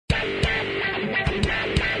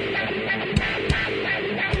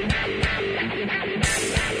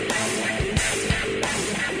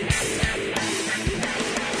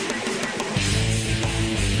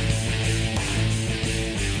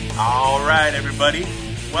All right, everybody.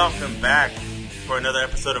 Welcome back for another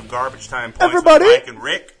episode of Garbage Time Points Everybody. with Mike and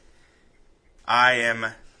Rick. I am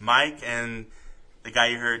Mike, and the guy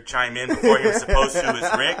you heard chime in before he was supposed to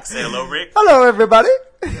is Rick. Say hello, Rick. Hello, everybody.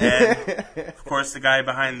 And, of course, the guy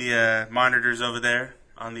behind the monitors over there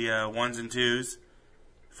on the ones and twos,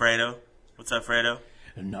 Fredo. What's up, Fredo?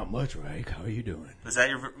 Not much, Rick. How are you doing? Is that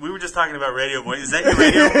your? We were just talking about radio voice. Is that your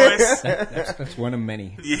radio voice? That's one of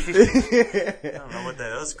many. I don't know what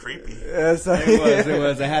that was. Creepy. It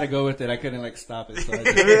was. I had to go with it. I couldn't stop it. So Is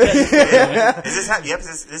this? Yep.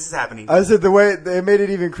 This is happening. I said the way they made it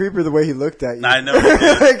even creepier the way he looked at you. I know. It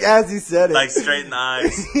did. Like as he said it, Like straight in the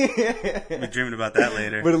eyes. I'll be dreaming about that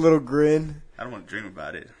later. with a little grin. I don't want to dream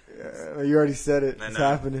about it. You already said it. I It's know.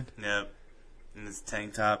 happening. Yep. In this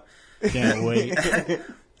tank top. can't wait.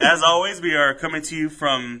 As always, we are coming to you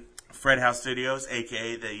from Fred House Studios,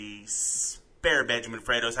 a.k.a. the spare Benjamin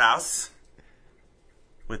Fredo's house.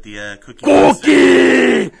 With the Cookie Monster.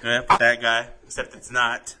 Yep, that guy. Except it's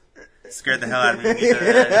not. Scared the hell out of me when he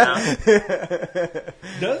said that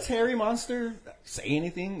now. Does Harry Monster say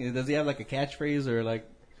anything? Does he have a catchphrase or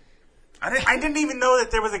I didn't even know that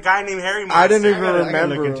there was a guy named Harry Monster. I didn't even I gotta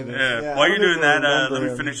remember. look into him. that. Yeah. Yeah, While I you're don't doing even that, remember let me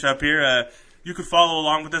him. finish up here. You can follow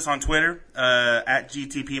along with us on Twitter at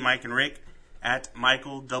GTP Mike and Rick, at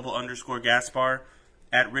Michael _ Gaspar,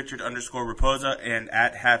 at Richard _ Raposa, and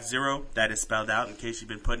at Half Zero. That is spelled out in case you've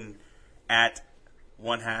been putting at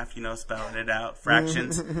 1/2, spelling it out,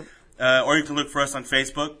 fractions. Or you can look for us on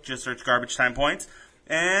Facebook. Just search Garbage Time Points.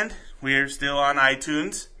 And we're still on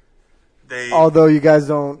iTunes. Although you guys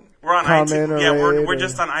don't We're on comment iTunes. or Yeah, we're rate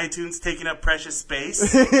just on iTunes taking up precious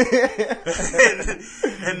space. and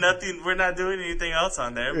nothing, we're not doing anything else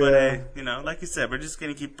on there. But, like you said, we're just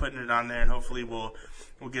going to keep putting it on there, and hopefully we'll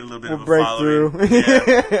get a little bit of a break following. through.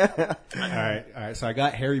 Yeah. All right. So I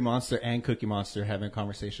got Harry Monster and Cookie Monster having a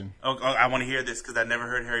conversation. Oh, I want to hear this because I've never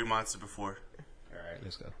heard Harry Monster before. All right,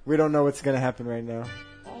 let's go. We don't know what's gonna happen right now.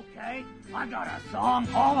 Okay, I got a song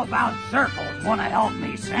all about circles. Wanna help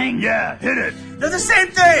me sing? Yeah, hit it. They're the same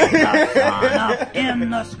thing! The sun up in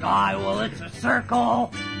the sky, well, it's a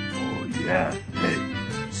circle. Oh, yeah. Hey,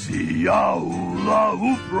 see ya, hula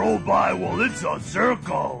hoop roll by. Well, it's a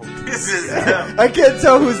circle. This is, I can't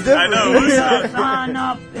tell who's different. I know, who's The sun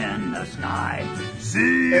up in the sky.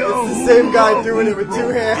 See ya, It's the same guy hula doing it hoop with two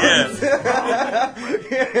roll hands.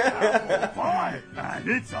 by, and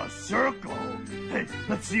it's a circle. Hey,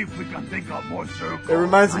 let's see if we can think of more circles. It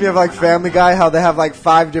reminds me of Family Guy, how they have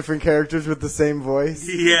 5 different characters with the same voice.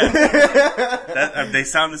 Yeah. They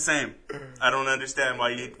sound the same. I don't understand why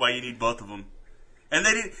you need both of them. And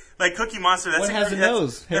they need, Cookie Monster, that's What has a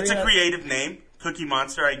nose? That's a Harry creative name. Cookie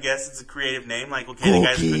Monster, I guess it's a creative name. Okay, the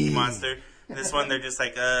guy's a Cookie Monster. This one, they're just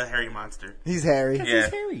Harry Monster. He's Harry. Yeah,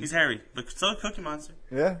 Harry. He's Harry. But so Cookie Monster.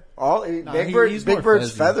 Yeah. he's Big more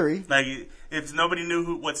Bird's fuzzy. feathery. If nobody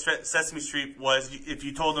knew what Sesame Street was, if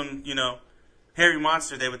you told them, Harry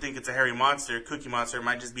Monster, they would think it's a Harry Monster. Cookie Monster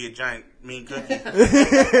might just be a giant mean cookie.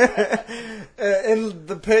 And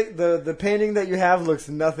the painting that you have looks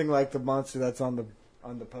nothing like the monster that's on the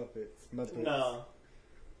puppets. Muppets. No.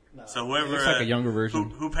 So whoever Looks like a younger version.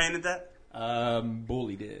 who painted that,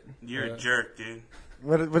 Bully did. you're a jerk, dude.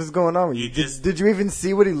 What is going on with you? You just- Did you even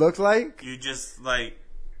see what he looked like? You just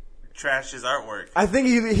trash his artwork. I think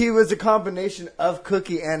he was a combination of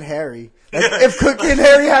Cookie and Harry. If Cookie and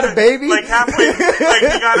Harry had a baby, Halfway, he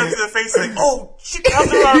got up to the face, oh shit, that's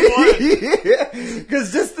the wrong one.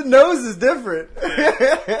 because just the nose is different.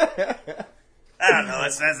 I don't know.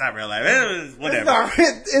 That's not real life. Whatever.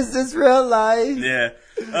 Is this real life?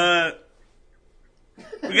 Yeah.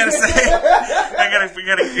 We gotta say. I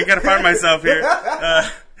gotta find myself here.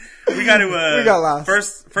 We got to. We got lost.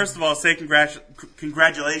 First of all, say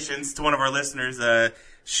congratulations to one of our listeners,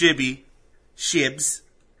 Shibs,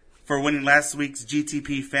 for winning last week's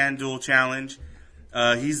GTP FanDuel Challenge.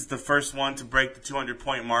 He's the first one to break the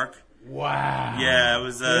 200-point mark. Wow. Yeah, it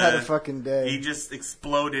was. He had a fucking day. He just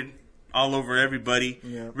exploded all over everybody.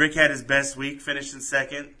 Yeah. Rick had his best week, finished in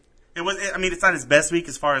second. It's not his best week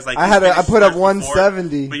as far as I he put finished up first before,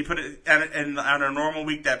 170. but you put it and on a normal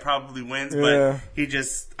week that probably wins. Yeah. But he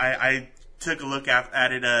just I took a look at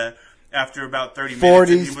it after about 30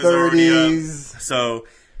 minutes. And 40s, he was already 30s. up. So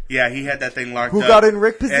yeah, he had that thing locked Who up. got in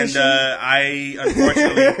Rick position? And I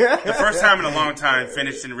unfortunately the first time in a long time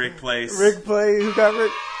finished in Rick place. Rick play. Who got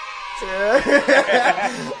Rick?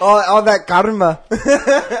 all that karma.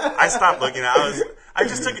 I stopped looking. I I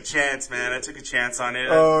just took a chance, man. I took a chance on it.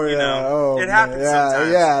 Oh, You yeah. know, Oh, it happens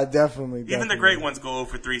sometimes. Yeah, definitely. Even the great ones go 0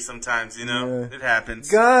 for 3 sometimes, you know? Yeah. It happens.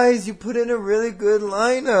 Guys, you put in a really good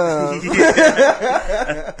lineup.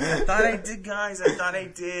 I thought I did, guys. I thought I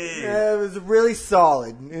did. Yeah, it was really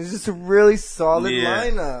solid. It was just a really solid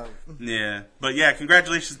lineup. Yeah. But yeah,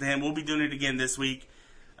 congratulations to him. We'll be doing it again this week.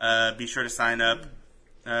 Be sure to sign up.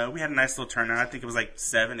 We had a nice little turnout. I think it was like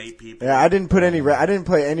 7, 8 people. Yeah, I didn't play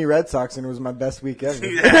any Red Sox, and it was my best week ever.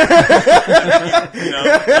 You know,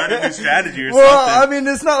 learn a new strategy or Well, I something.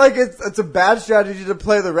 mean, it's not like it's a bad strategy to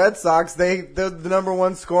play the Red Sox. They're the number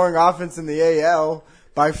one scoring offense in the AL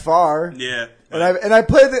by far. Yeah. And I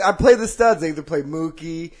play the studs. I either play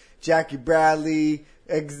Mookie, Jackie Bradley,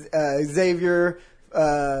 Xavier,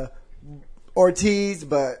 Ortiz,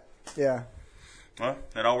 but yeah. Well,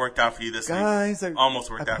 it all worked out for you this Guys, week.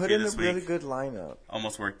 Almost worked out for you this week. I put in a really good lineup.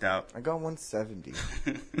 Almost worked out. I got 170.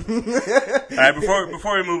 All right,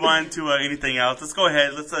 before we move on to anything else, let's go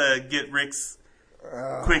ahead. Let's get Rick's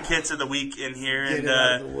quick hits of the week in here Get and it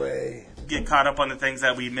out of the way. get caught up on the things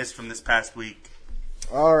that we missed from this past week.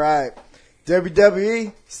 All right.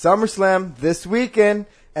 WWE SummerSlam this weekend.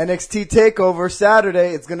 NXT TakeOver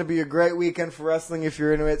Saturday. It's going to be a great weekend for wrestling if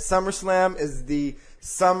you're into it. SummerSlam is the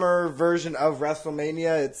summer version of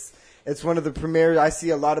WrestleMania. It's one of the premieres. I see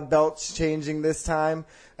a lot of belts changing this time.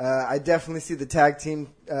 I definitely see the tag team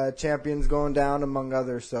champions going down among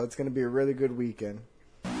others, so it's going to be a really good weekend.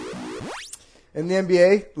 In the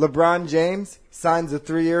NBA, LeBron James signs a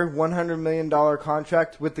 3-year, $100 million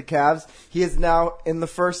contract with the Cavs. He is now, in the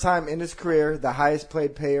first time in his career, the highest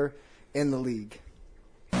paid player in the league.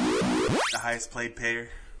 The highest played payer.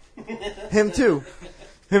 Him too.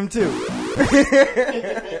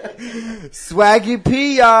 Swaggy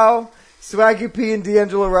P, y'all. Swaggy P and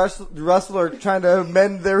D'Angelo Russell are trying to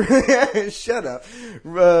mend their... Shut up.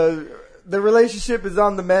 The relationship is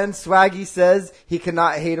on the mend. Swaggy says he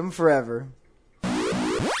cannot hate him forever.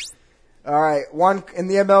 All right, in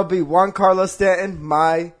the MLB, Juan Carlos Stanton,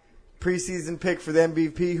 my preseason pick for the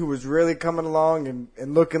MVP, who was really coming along and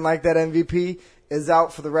looking like that MVP, is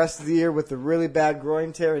out for the rest of the year with a really bad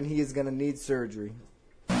groin tear, and he is going to need surgery.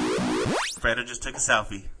 Fredo just took a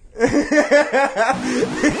selfie.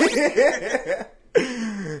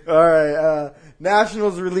 All right,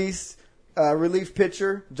 Nationals relief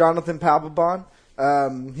pitcher Jonathan Papelbon.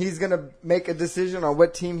 He's going to make a decision on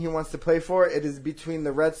what team he wants to play for. It is between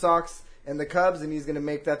the Red Sox and the Cubs, and he's going to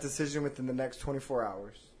make that decision within the next 24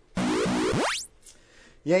 hours.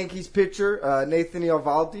 Yankees pitcher Nathan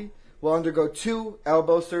Eovaldi will undergo 2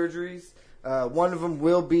 elbow surgeries. One of them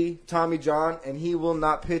will be Tommy John, and he will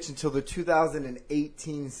not pitch until the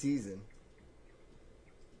 2018 season.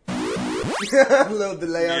 A little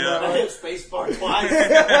delay on that one. Spacebar twice.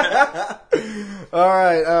 All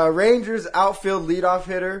right, Rangers outfield leadoff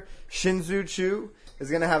hitter Shin-Soo Choo is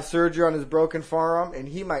going to have surgery on his broken forearm, and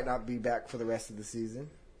he might not be back for the rest of the season.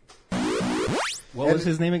 What was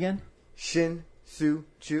his name again? Shin-Soo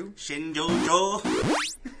Choo. Shin-Jojo.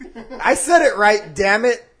 I said it right, damn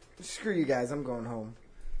it. Screw you guys, I'm going home.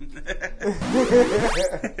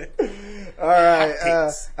 All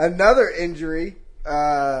right, another injury.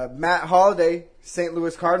 Matt Holliday, St.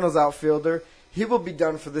 Louis Cardinals outfielder, he will be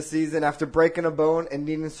done for the season after breaking a bone and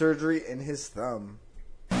needing surgery in his thumb.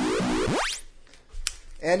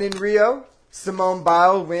 And in Rio, Simone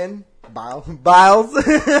Biles wins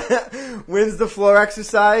the floor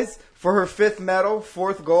exercise for her 5th medal,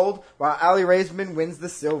 4th gold, while Allie Raisman wins the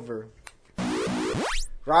silver.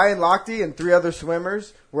 Ryan Lochte and 3 other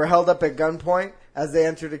swimmers were held up at gunpoint as they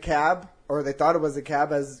entered a cab, or they thought it was a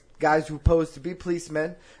cab, as guys who posed to be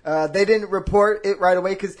policemen. They didn't report it right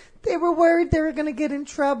away because they were worried they were going to get in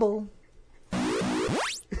trouble.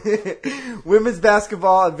 Women's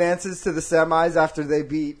basketball advances to the semis after they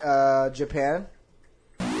beat Japan.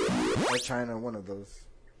 Or China, one of those.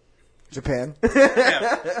 Japan.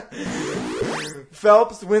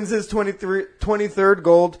 Phelps wins his 23rd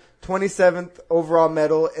gold, 27th overall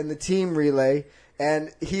medal in the team relay,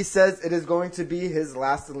 and he says it is going to be his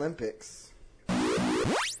last Olympics.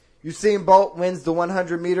 Usain Bolt wins the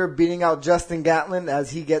 100-meter, beating out Justin Gatlin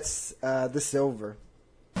as he gets the silver.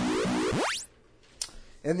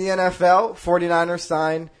 In the NFL, 49ers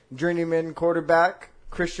sign journeyman quarterback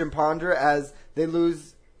Christian Ponder as they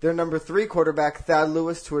lose their number 3 quarterback Thad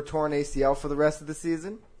Lewis to a torn ACL for the rest of the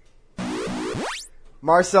season.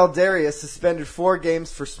 Marcel Darius suspended 4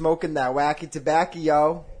 games for smoking that wacky tobacco,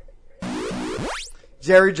 yo.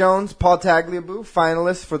 Jerry Jones, Paul Tagliabue,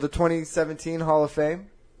 finalists for the 2017 Hall of Fame.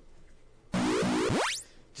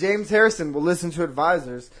 James Harrison will listen to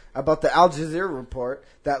advisors about the Al Jazeera report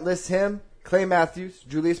that lists him, Clay Matthews,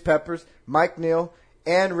 Julius Peppers, Mike Neal,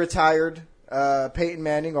 and retired Peyton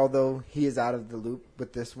Manning, although he is out of the loop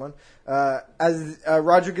with this one. As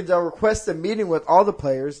Roger Goodell requests a meeting with all the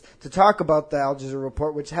players to talk about the Al Jazeera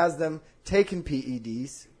report, which has them taking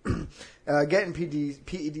PEDs, getting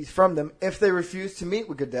PEDs from them. If they refuse to meet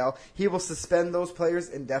with Goodell, he will suspend those players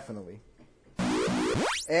indefinitely.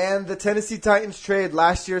 And the Tennessee Titans trade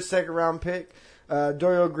last year's second-round pick,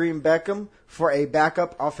 Dorial Green-Beckham, for a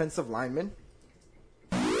backup offensive lineman.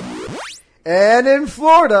 And in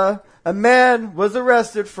Florida, a man was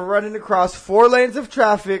arrested for running across 4 lanes of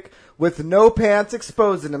traffic with no pants,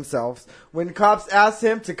 exposing himself. When cops asked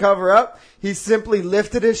him to cover up, he simply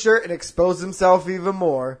lifted his shirt and exposed himself even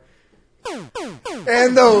more.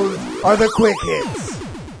 And those are the quick hits.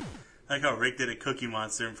 I like how Rick did a Cookie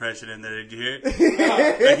Monster impression in there. Did you hear it?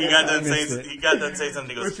 Like he got done saying something.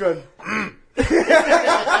 He goes, Which one? I'm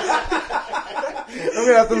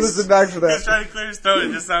gonna have to listen back for that. He's trying to clear his throat.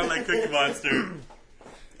 It just sounded like Cookie Monster.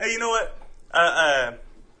 Hey, you know what? I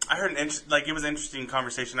heard it was an interesting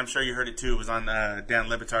conversation. I'm sure you heard it too. It was on Dan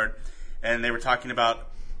Le Batard, and they were talking about,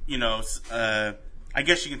 I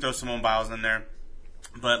guess you can throw Simone Biles in there,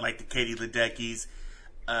 but like the Katie Ledeckis,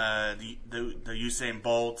 the Usain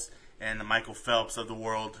Bolts, and the Michael Phelps of the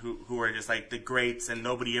world, who are just like the greats, and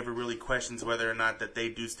nobody ever really questions whether or not that they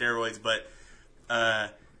do steroids, but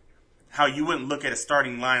how you wouldn't look at a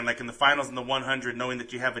starting line, like in the finals in the 100, knowing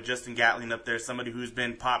that you have a Justin Gatlin up there, somebody who's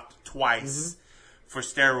been popped twice for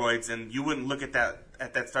steroids, and you wouldn't look at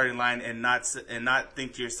that starting line and not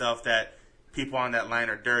think to yourself that people on that line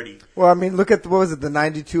are dirty. Well, I mean, look at the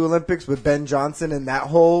 92 Olympics with Ben Johnson and that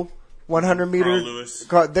whole 100 meter. Carl Lewis.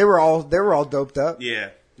 They were all doped up. Yeah.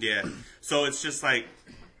 So it's just like,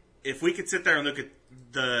 if we could sit there and look at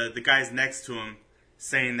the guys next to him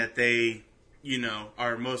saying that they,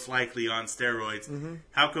 are most likely on steroids,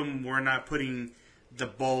 how come we're not putting the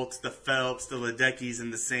Bolts, the Phelps, the Ledeckis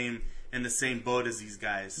in the same boat as these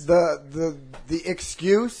guys? The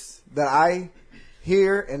excuse that I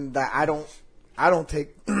hear, and that I don't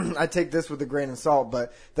take I take this with a grain of salt,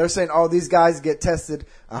 but they're saying, these guys get tested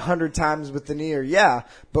 100 times with the knee. Yeah,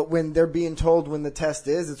 but when they're being told when the test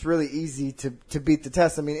is, it's really easy to beat the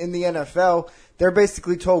test. I mean, in the NFL, they're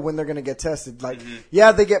basically told when they're going to get tested. Like,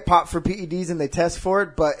 yeah, they get popped for PEDs and they test for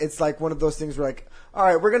it, but it's like one of those things where, like, all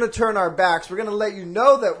right, we're going to turn our backs. We're going to let you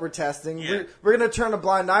know that we're testing. Yeah. We're going to turn a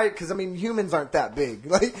blind eye because, I mean, humans aren't that big.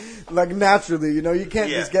 Like naturally, you can't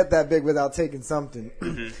just get that big without taking something.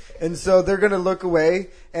 And so they're going to look away.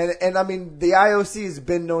 And I mean, the IOC has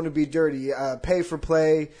been known to be dirty. Pay for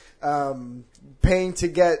play, paying to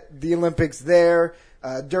get the Olympics there,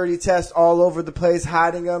 dirty tests all over the place,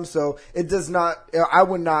 hiding them. So it does not, it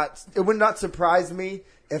would not surprise me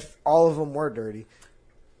if all of them were dirty.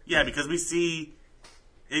 Yeah, because we see...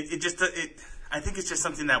 I think it's just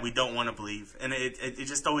something that we don't want to believe, and it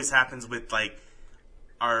just always happens with like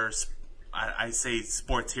I say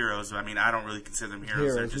sports heroes. I mean, I don't really consider them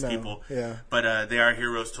heroes; they're just people. Yeah. But they are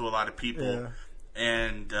heroes to a lot of people. Yeah.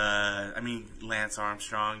 And I mean, Lance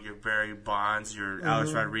Armstrong, your Barry Bonds, your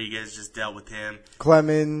Alex Rodriguez, just dealt with him.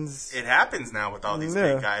 Clemens. It happens now with all these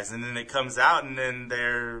big guys, and then it comes out, and then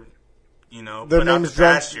they're. Their put name's out the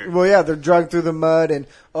drug. pasture. Well, yeah, they're drugged through the mud, and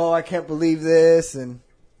I can't believe this, and.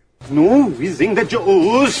 No, we sing the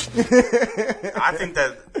Jews. I think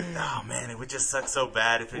that, it would just suck so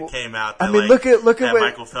bad if it came out. That, look at that what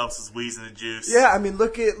Michael Phelps was wheezing the juice. Yeah, I mean,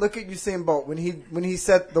 look at Usain Bolt when he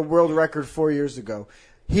set the world record 4 years ago.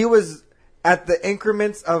 He was at the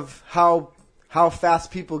increments of how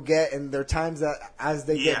fast people get and their times as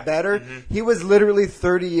they get better. He was literally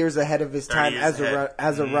 30 years ahead of his time as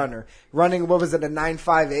a runner. Running, what was it, a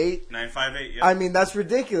 9.58? 9.58, yeah. I mean, that's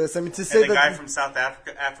ridiculous. I mean, to say and the that guy from South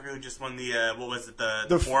Africa who just won the,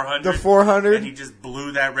 the 400? The 400. And he just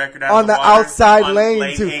blew that record out on of the the water outside on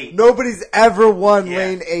lane, too. 8. Nobody's ever won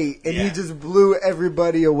lane 8, and Yeah. he just blew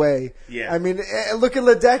everybody away. Yeah. I mean, look at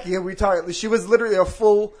Ledecky. She was literally a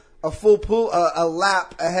full pool, a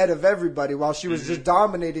lap ahead of everybody while she was just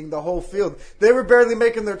dominating the whole field. They were barely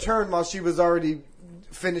making their turn while she was already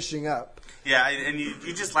finishing up. Yeah, and you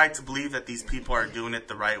just like to believe that these people are doing it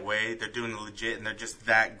the right way. They're doing it legit, and they're just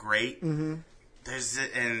that great. Mm-hmm.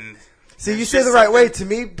 See, you say the right way to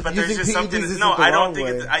me, but you there's think just PEDs something. isn't No, the I don't wrong think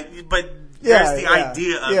way. it's. But Yeah, there's the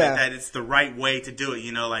idea of it yeah. that it's the right way to do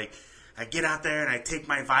it. Like I get out there and I take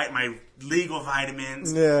my legal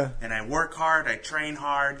vitamins. Yeah. And I work hard. I train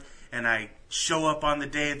hard, and I show up on the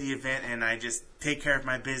day of the event, and I just take care of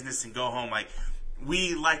my business and go home. Like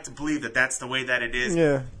we like to believe that that's the way that it is.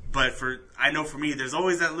 Yeah. But I know for me, there's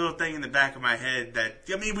always that little thing in the back of my head that,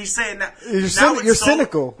 we say it now. You're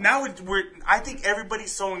cynical. Now I think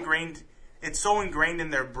everybody's so ingrained, it's so ingrained in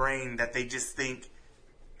their brain that they just think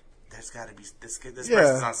there's got to be this person's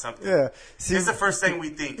Yeah. on something. Yeah. See, It's the first thing we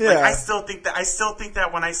think. Yeah. Like, I still think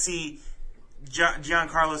that when I see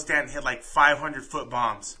Giancarlo Stanton hit like 500-foot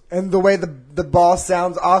bombs. and the way the ball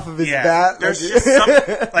sounds off of his bat. There's like, just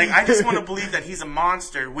something, like, I just want to believe that he's a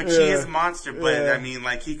monster, which he Yeah. is a monster, but Yeah. I mean,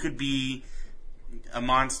 like, he could be a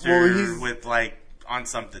monster Well, he's- with, like, on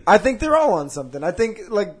something. I think they're all on something. I think,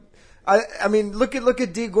 like, I mean, look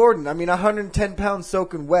at D. Gordon. I mean, 110 pounds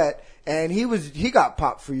soaking wet, and he got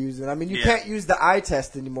popped for using. I mean, you Yeah. can't use the eye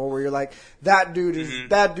test anymore, where you're like, that dude's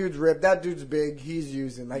ripped, that dude's big, he's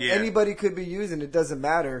using. Like, Yeah. anybody could be using. It doesn't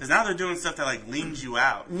matter. Because now they're doing stuff that, like, leans you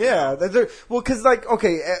out. Yeah, because like,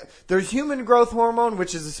 okay, there's human growth hormone,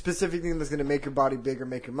 which is a specific thing that's going to make your body bigger,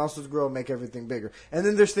 make your muscles grow, make everything bigger. And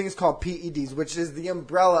then there's things called PEDs, which is the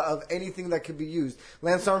umbrella of anything that could be used.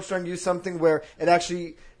 Lance Armstrong used something where it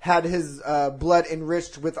actually had his blood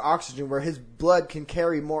enriched with oxygen, where his blood can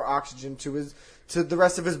carry more oxygen to the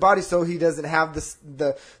rest of his body, so he doesn't have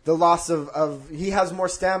the loss of he has more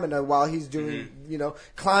stamina while he's doing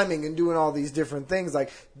climbing and doing all these different things. Like,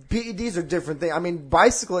 PEDs are different things. I mean,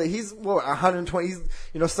 bicycle, he's 120.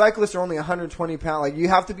 He's cyclists are only 120 pounds. Like, you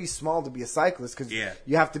have to be small to be a cyclist because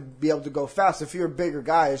you have to be able to go fast. If you're a bigger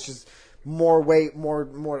guy, it's just more weight, more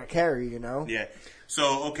to carry. Yeah.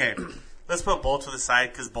 So, okay. Let's put Bolt to the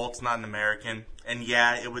side because Bolt's not an American, and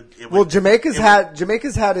it would. Well, Jamaica's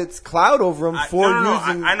had its cloud over him for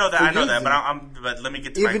using. I know that, but let me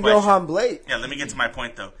get to my question. Even Johan Blake. Yeah, let me get to my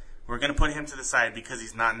point though. We're gonna put him to the side because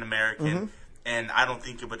he's not an American, and I don't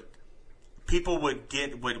think it would. People would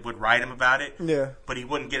write him about it. Yeah. But he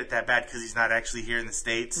wouldn't get it that bad because he's not actually here in the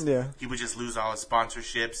States. Yeah. He would just lose all his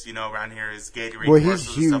sponsorships. Around here, his Gatorade Well, he's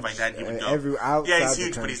commercials and stuff like that. And he would go. Outside He's the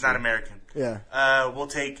huge, but he's country. not American. Yeah. We'll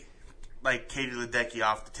take like Katie Ledecky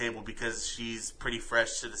off the table because she's pretty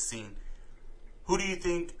fresh to the scene. Who do you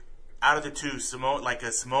think out of the two, Simone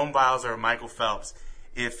Biles or a Michael Phelps,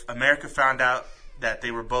 if America found out that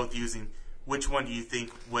they were both using, which one do you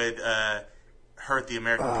think would hurt the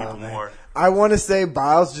American people more? I want to say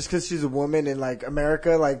Biles just because she's a woman, and like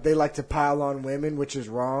America, like they like to pile on women, which is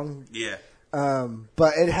wrong. Yeah.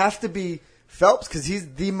 But it has to be Phelps because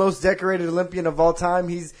he's the most decorated Olympian of all time.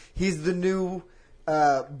 He's the new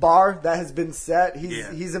bar that has been set. He's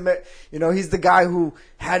he's the guy who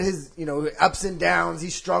had his ups and downs. He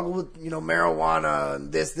struggled with marijuana and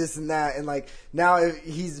this and that, and like now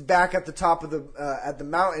he's back at the top of the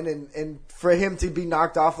mountain, and for him to be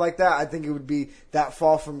knocked off like that, I think it would be that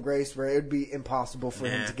fall from grace where it would be impossible for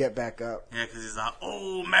him to get back up. Yeah, because he's like,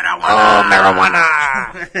 marijuana,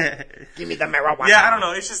 give me the marijuana. Yeah, I don't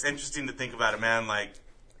know. It's just interesting to think about it, man. Like.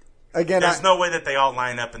 Again, there's no way that they all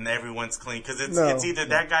line up and everyone's clean because it's either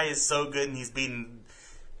that guy is so good and he's beating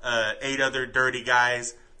 8 other dirty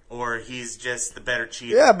guys, or he's just the better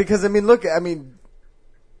cheater. Yeah, because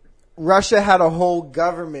Russia had a whole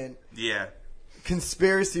government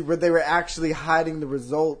conspiracy where they were actually hiding the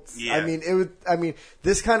results. Yeah.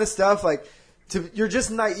 This kind of stuff you're just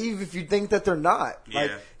naive if you think that they're not.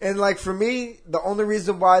 And for me, the only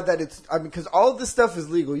reason why that because all of this stuff is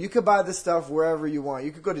legal. You could buy this stuff wherever you want.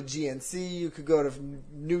 You could go to GNC, you could go to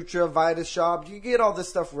Nutra Vita Shop. You can get all this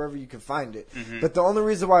stuff wherever you can find it. Mm-hmm. But the only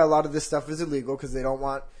reason why a lot of this stuff is illegal because they don't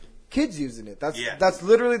want kids using it. That's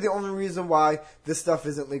literally the only reason why this stuff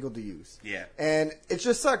isn't legal to use. Yeah. And it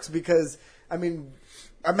just sucks because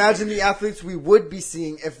imagine the athletes we would be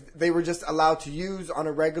seeing if they were just allowed to use on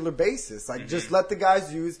a regular basis. Just let the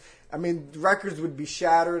guys use. Records would be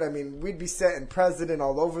shattered. We'd be setting precedent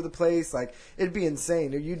all over the place. It'd be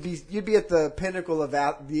insane. You'd be at the pinnacle of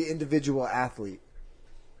the individual athlete.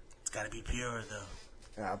 It's got to be pure, though.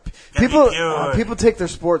 People take their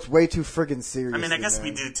sports way too friggin' seriously. I guess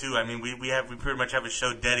we do too. We pretty much have a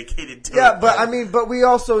show dedicated to it. Yeah, but we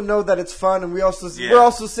also know that it's fun, and we're also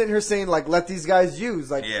sitting here saying let these guys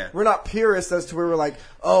use. We're not purists as to where we're like,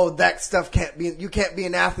 oh, that stuff you can't be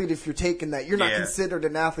an athlete if you're taking that. You're not considered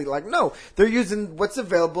an athlete. No, they're using what's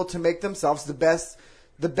available to make themselves the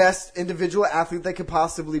best individual athlete they could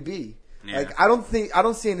possibly be. Yeah. I don't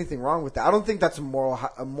see anything wrong with that. I don't think that's a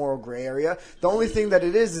moral gray area. The only thing that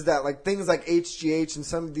it is that things like HGH and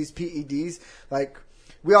some of these PEDs,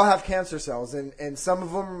 we all have cancer cells, and some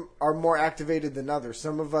of them are more activated than others.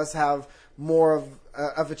 Some of us have more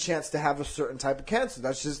of a chance to have a certain type of cancer.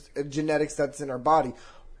 That's just genetics that's in our body.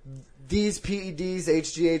 These PEDs,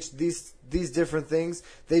 HGH, these different things,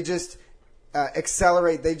 they just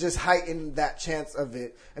accelerate. They just heighten that chance of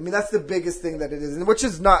it. That's the biggest thing that it is, and which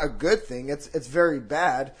is not a good thing. It's very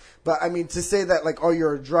bad. But to say that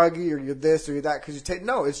you're a druggie or you're this or you're that because you take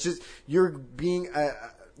it's just you're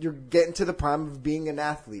getting to the prime of being an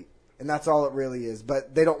athlete, and that's all it really is.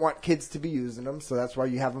 But they don't want kids to be using them, so that's why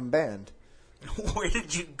you have them banned. Where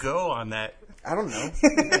did you go on that? I don't know.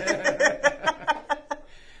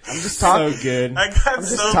 I'm just talking. So good. I got I'm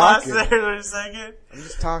just so lost talking. there for a second. I'm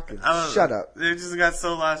just talking. Shut up. It just got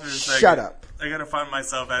so lost for a second. Shut up. I gotta find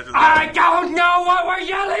myself after I that. don't know what we're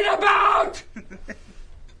yelling about!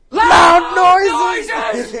 Loud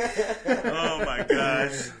noises! Oh my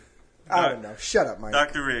gosh. I don't know. Shut up, Mike.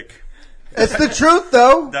 Dr. Rick. It's the truth,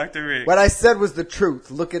 though. Dr. Rick. What I said was the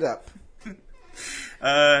truth. Look it up.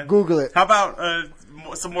 Google it. How about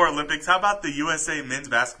some more Olympics? How about the USA men's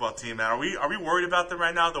basketball team? Man? Are we worried about them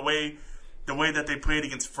right now? The way that they played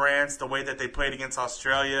against France, the way that they played against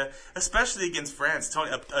Australia, especially against France,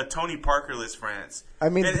 Tony Parker-less France. I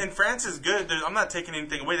mean, and France is good. I'm not taking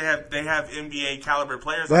anything away. They have NBA caliber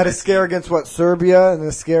players. They had a scare against Serbia, and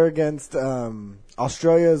a scare against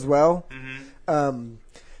Australia as well. Mm-hmm.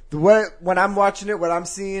 When I'm watching it, what I'm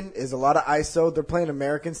seeing is a lot of ISO. They're playing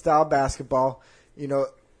American style basketball. You know,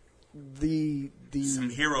 some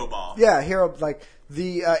hero ball. Yeah, hero, like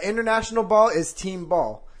the international ball is team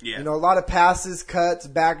ball. Yeah. You know, a lot of passes, cuts,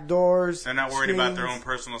 back doors. They're not worried about their screens. own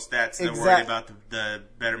personal stats. They're worried about the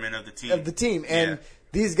betterment of the team. And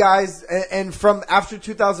these guys, and from after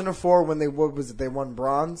 2004 when they won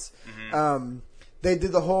bronze, Mm-hmm. they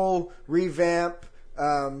did the whole revamp.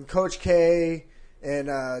 Coach K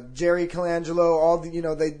and Jerry Colangelo,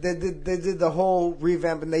 they did the whole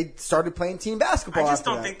revamp, and they started playing team basketball. I just after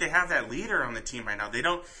don't that. think they have that leader on the team right now. They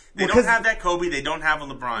don't have that Kobe. They don't have a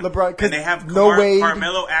LeBron. And they have Wade.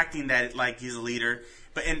 Carmelo acting that like he's a leader.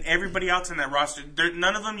 But and everybody else in that roster,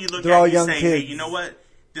 none of them you look They're at all and you young say, kids. hey, you know what?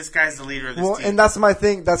 This guy's the leader of this team. And that's my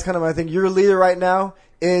thing. That's kind of my thing. Your leader right now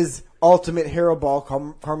is ultimate hero ball,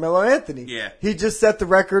 Carmelo Anthony. Yeah. He just set the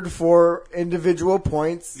record for individual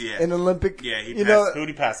points in Olympic. Yeah, who'd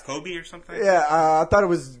he pass? Kobe or something? Yeah, I thought it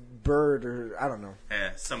was Bird or I don't know.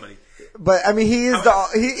 Yeah, somebody. But I mean, he is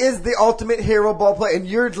the ultimate hero ball player, and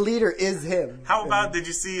your leader is him. How about? Did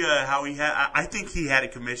you see how he had? I think he had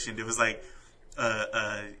it commissioned. It was like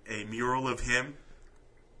a mural of him.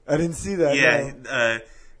 I didn't see that. Yeah, no.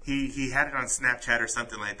 he had it on Snapchat or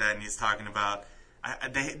something like that, and he's talking about.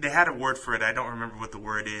 They had a word for it. I don't remember what the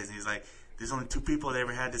word is. And he's like, "There's only two people that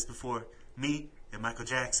ever had this before: me and Michael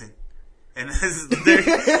Jackson." And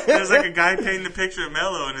there's like a guy painting a picture of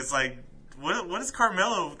Melo, and it's like, what is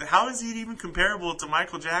Carmelo? How is he even comparable to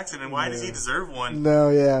Michael Jackson, and why does he deserve one? No,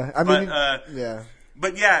 yeah, I mean,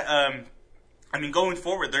 But yeah, I mean, going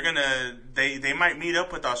forward, they might meet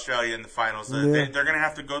up with Australia in the finals. They're gonna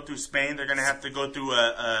have to go through Spain. They're gonna have to go through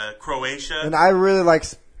Croatia. And I really like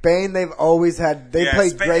Spain. They've always had play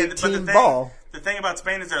Spain, great team ball. The thing about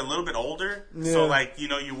Spain is they're a little bit older, so like you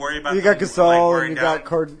worry about. You got Gasol, like, and you got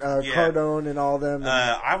Cardone, and all them.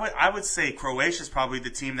 I would say Croatia's probably the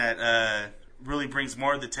team that really brings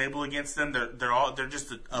more to the table against them. They're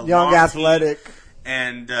just a young, athletic, team,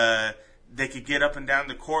 and they could get up and down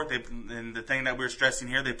the court. And the thing that we're stressing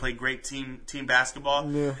here, they play great team basketball.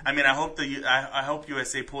 Yeah. I mean, I hope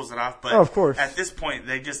USA pulls it off, but of course, at this point,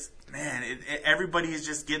 they just. Man, everybody is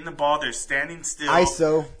just getting the ball. They're standing still.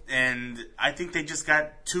 ISO. And I think they just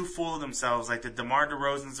got too full of themselves. Like the DeMar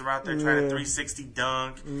DeRozans are out there trying to 360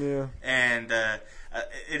 dunk. Yeah. And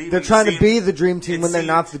they're trying to be the dream team when they're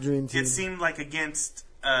not the dream team. It seemed like against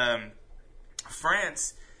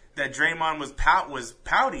France that Draymond was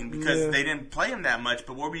pouting because they didn't play him that much.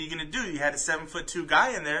 But what were you going to do? You had a 7'2"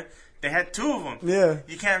 guy in there. They had two of them. Yeah,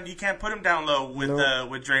 you can't put him down low with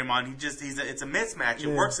Draymond. It's a mismatch. It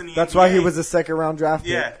works in the NBA. That's why he was a second round draft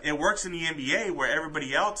pick. Yeah, it works in the NBA where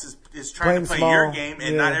everybody else is trying to play your game,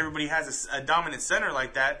 and not everybody has a dominant center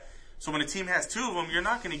like that. So when a team has two of them, you're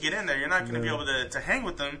not going to get in there. You're not going to be able to hang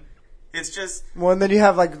with them. It's just... Well, and then you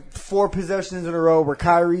have like 4 possessions in a row where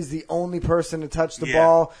Kyrie's the only person to touch the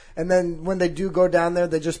ball. And then when they do go down there,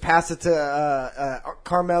 they just pass it to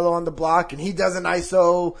Carmelo on the block, and he does an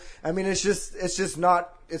ISO. I mean, it's just not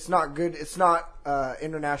good. It's not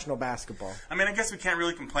international basketball. I mean, I guess we can't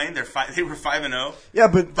really complain. They were 5-0. Yeah,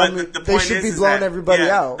 but I mean, they should be blowing everybody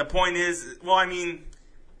out. The point is, well, I mean,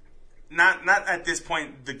 not at this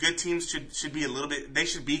point. The good teams should be a little bit. They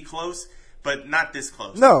should be close. But not this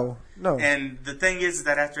close. No. And the thing is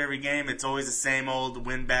that after every game, it's always the same old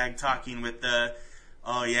windbag talking with the,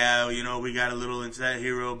 we got a little into that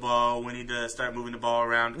hero ball. We need to start moving the ball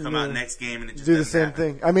around. Come out next game, and it just do the same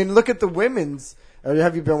thing. I mean, look at the women's.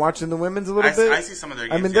 Have you been watching the women's a little bit? I see some of their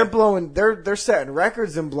games. I mean, they're setting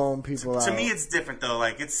records and blowing people out. To me, it's different though.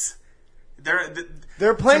 Like it's.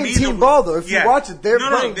 They're playing team ball though. If you watch it, they're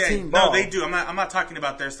playing team ball. No, they do. I'm not talking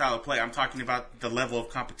about their style of play. I'm talking about the level of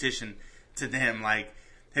competition to them. Like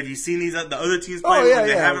Have you seen the other teams play when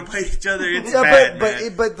they haven't played each other? It's Yeah,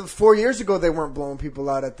 bad, but the 4 years ago they weren't blowing people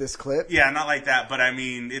out at this clip. Yeah, not like that. But I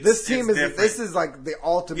mean, this team is different. This is like the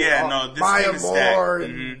ultimate. Yeah, no, this Maya team is Moore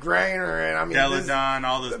stacked. and Grainer and I mean Deladon,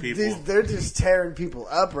 all those people. They're just tearing people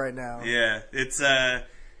up right now. Yeah, it's I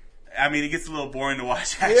mean, it gets a little boring to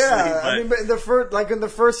watch. Actually, Yeah, but I mean, but in the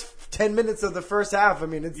first 10 minutes of the first half, I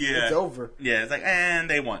mean, it's over. Yeah, it's like, and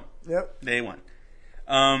they won. Yep, they won.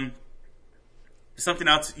 Something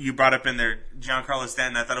else you brought up in there, Giancarlo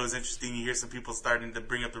Stanton, I thought it was interesting. You hear some people starting to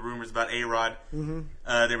bring up the rumors about A-Rod.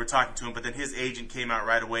 Mm-hmm. They were talking to him, but then his agent came out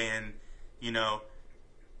right away and,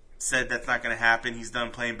 said that's not going to happen. He's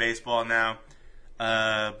done playing baseball now.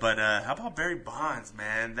 But how about Barry Bonds,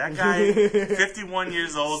 man? That guy, 51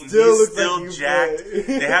 years old, and he's still jacked.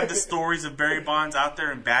 They have the stories of Barry Bonds out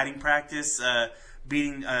there in batting practice,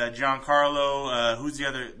 beating Giancarlo. Who's the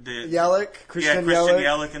other? Christian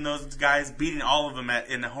Yelich, and those guys beating all of them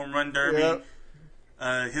in the home run derby.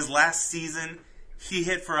 Yep. His last season, he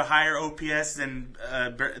hit for a higher OPS than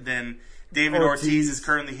David Ortiz is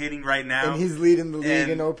currently hitting right now, and he's leading the league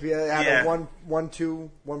in OPS at a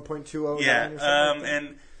 1.20. Yeah,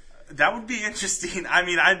 and that would be interesting. I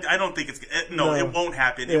mean, I don't think it won't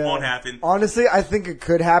happen. It won't happen. Honestly, I think it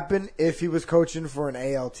could happen if he was coaching for an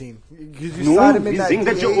AL team. Because you saw him in that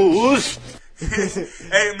DH.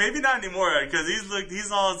 Hey, maybe not anymore because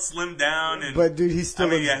he's all slimmed down. But dude, he still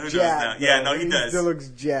looks jacked. He does. He still looks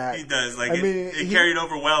jacked. He does. Like it carried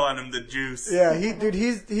over well on him, the juice. Yeah,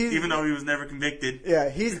 he's even though he was never convicted.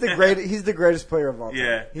 Yeah, he's the greatest player of all time.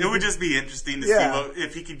 Yeah, it would just be interesting to see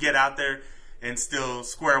if he could get out there and still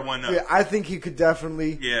square one up. Yeah, I think he could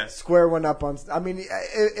definitely square one up on. I mean,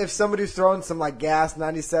 if somebody's throwing some like gas,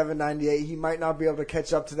 97, 98, he might not be able to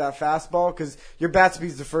catch up to that fastball because your bat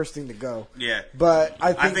speed's the first thing to go. Yeah, but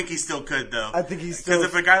I think he still could though. I think he's still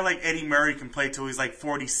because if a guy like Eddie Murray can play till he's like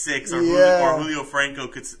 46, or Julio Franco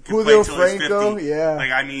could play till he's 50. Yeah,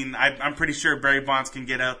 like I mean, I'm pretty sure Barry Bonds can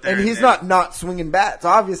get out there, and he's not swinging bats,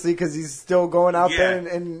 obviously, because he's still going out there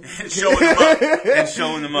and showing them up and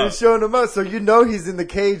showing them up. So he's in the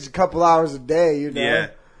cage a couple hours a day, Yeah.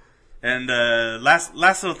 And last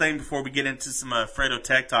little thing before we get into some Fredo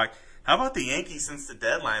Tech talk. How about the Yankees since the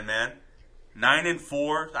deadline, man?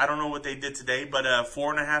 9-4. I don't know what they did today, but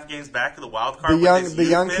 4.5 games back of the wild card. The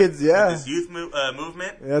young kids, yeah. With this youth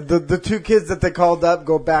movement. Yeah, the two kids that they called up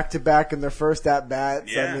go back to back in their first at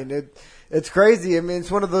bats. Yeah. I mean it's crazy. I mean,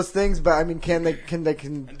 it's one of those things, but I mean,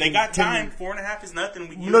 they got time. 4.5 is nothing.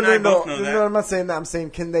 Both know that. No, I'm not saying that. I'm saying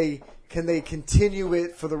can they continue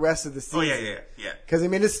it for the rest of the season? Oh yeah. Because I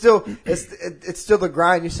mean, it's still the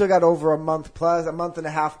grind. You still got over a month and a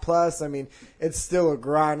half plus. I mean, it's still a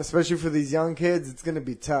grind, especially for these young kids. It's going to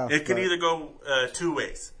be tough. It could either go two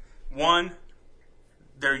ways. One,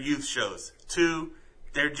 they're youth shows. Two,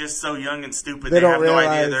 they're just so young and stupid. They have no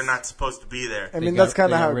idea they're not supposed to be there. I mean, that's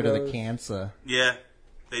kind of how it goes. They got rid of the cancer. Yeah,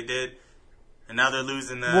 they did. And now they're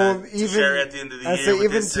losing Teixeira at the end of the year. I say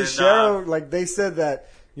even Teixeira, like they said that,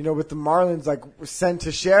 with the Marlins, like send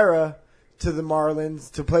Teixeira to the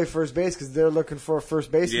Marlins to play first base because they're looking for a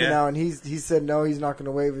first baseman now, and he said no, he's not going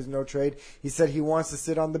to waive his no trade. He said he wants to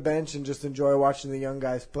sit on the bench and just enjoy watching the young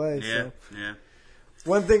guys play. Yeah, so. yeah.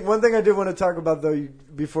 One thing I did want to talk about though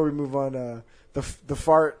before we move on, the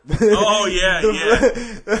fart. Oh yeah,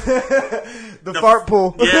 the fart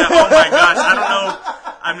pool. Yeah. Oh my gosh, I don't know.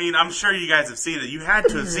 I mean, I'm sure you guys have seen it. You had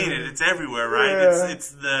to have seen it. It's everywhere, right? Yeah.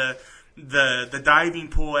 It's the diving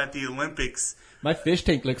pool at the Olympics. My fish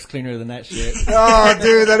tank looks cleaner than that shit. Oh,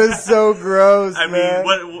 dude, that is so gross. I mean,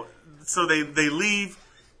 what? So they leave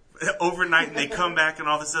overnight and they come back and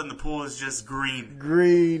all of a sudden the pool is just green.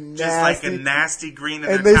 Green, just nasty. like a nasty green,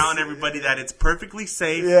 and they're telling everybody that it's perfectly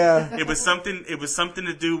safe. Yeah. It was something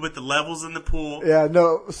to do with the levels in the pool. Yeah,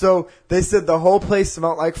 no. So they said the whole place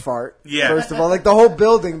smelled like fart. Yeah. First of all, like the whole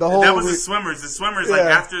building, that was the swimmers. The swimmers, like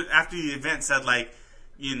after the event, said like.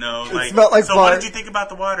 It smelled like so fart. What did you think about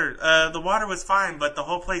the water? The water was fine, but the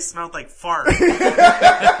whole place smelled like fart.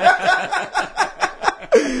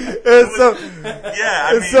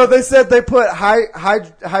 So they said they put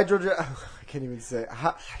hydrogen. I can't even say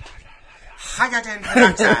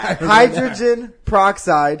hydrogen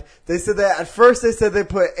peroxide. They said that at first they said they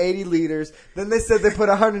put 80 liters. Then they said they put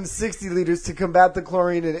 160 liters to combat the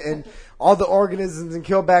chlorine and all the organisms and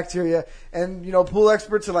kill bacteria. And, pool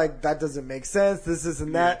experts are like, that doesn't make sense. This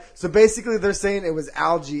and that. So basically they're saying it was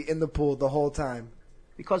algae in the pool the whole time.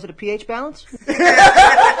 Because of the pH balance?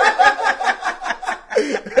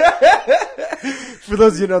 For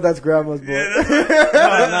those of you who know, that's Grandma's boy. Yeah,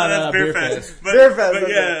 that's Beer Fest. Beer Fest. But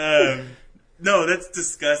yeah, No, that's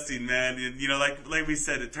disgusting, man. And, you know, like we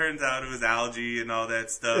said, it turns out it was algae and all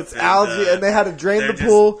that stuff. It's algae, and they had to drain the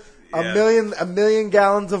pool. A million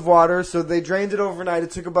gallons of water, so they drained it overnight.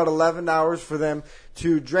 It took about 11 hours for them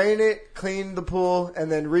to drain it, clean the pool, and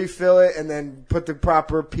then refill it, and then put the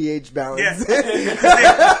proper pH balance. Yeah.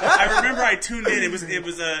 I remember I tuned in. It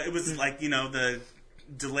was like, you know, the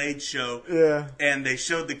delayed show. Yeah. And they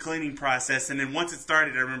showed the cleaning process, and then once it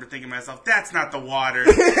started, I remember thinking to myself, that's not the water.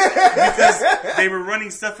 Because they were running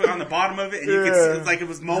stuff on the bottom of it, and you could see it, like it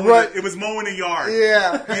was mowing a yard.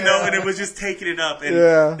 Yeah. You know, and it was just taking it up.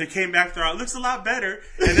 And they came back there, it looks a lot better.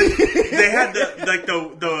 And then they had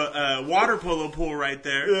the water polo pool right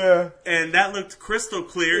there. Yeah. And that looked crystal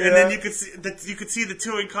clear. And then you could see the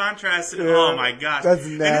two in contrast. And oh my gosh. That's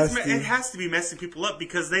nasty. And it has to be messing people up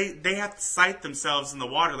because they have to sight themselves in the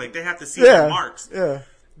water. Like, they have to see the marks. Yeah.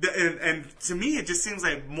 And to me, it just seems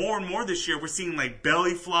like more and more this year we're seeing like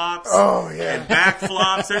belly flops and back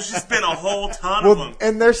flops. There's just been a whole ton of them.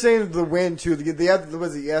 And they're saying the wind too.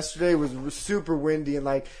 Was it yesterday? It was super windy, and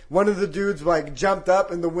like one of the dudes like jumped up,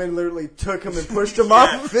 and the wind literally took him and pushed him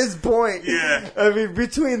off of his point. Yeah. I mean,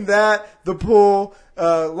 between that, the pool,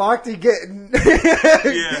 Lochte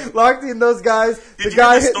Lochte and those guys, the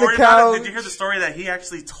guy hitting the couch. Did you hear the story that he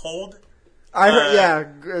actually told? I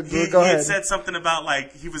heard, he go ahead. Had said something about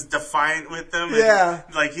like he was defiant with them. Yeah,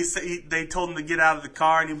 and, like they told him to get out of the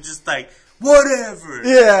car, and he was just like, whatever.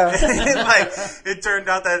 Yeah, and, like it turned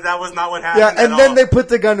out that was not what happened. Yeah, and then they put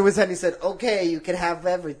the gun to his head. and He said, "Okay, you can have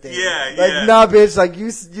everything." Yeah, like nah, bitch. Like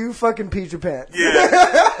you fucking peed your pants.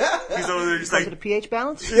 Yeah, he's over there just like the pH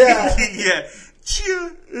balance. Yeah, yeah.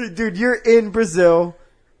 Dude, you're in Brazil,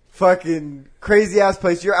 fucking crazy ass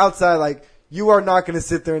place. You're outside, like. You are not going to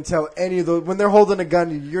sit there and tell any of those. When they're holding a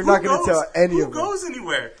gun, you're not going to tell any of them. Who goes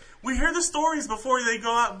anywhere? We hear the stories before they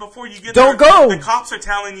go out, before you get Don't there. go! The cops are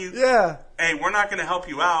telling you, hey, we're not going to help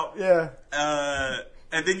you out. Yeah.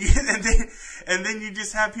 And then you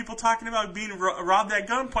just have people talking about being robbed at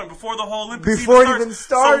gunpoint before the whole Olympics even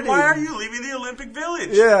started. So why are you leaving the Olympic Village?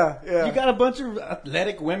 Yeah. You got a bunch of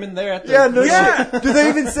athletic women there at the shit. Do they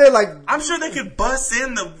even say like? I'm sure they could bus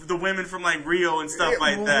in the women from like Rio and stuff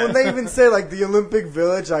like that. When they even say like the Olympic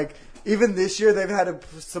Village, like. Even this year, they've had to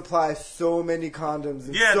supply so many condoms.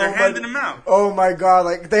 And they're handing them out. Oh my god!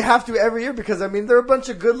 Like they have to every year because I mean they're a bunch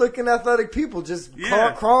of good-looking, athletic people just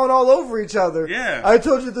crawling all over each other. Yeah. I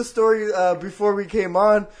told you the story before we came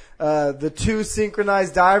on. The two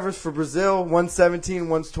synchronized divers for Brazil, one's 17,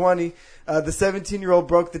 one's 20. The 17-year-old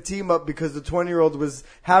broke the team up because the 20-year-old was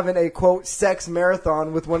having a, quote, sex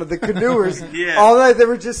marathon with one of the canoers. All night they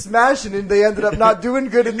were just smashing, and they ended up not doing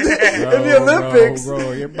good in the Olympics.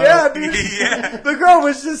 Dude. The girl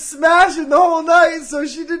was just smashing the whole night, so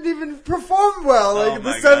she didn't even perform well. Like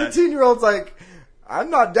the 17-year-old's like, I'm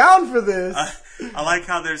not down for this. I like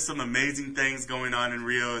how there's some amazing things going on in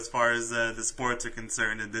Rio as far as the sports are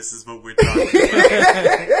concerned, and this is what we're talking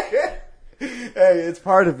about. Hey, it's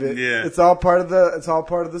part of it. Yeah. It's all part of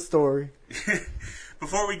the story.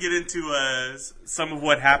 Before we get into some of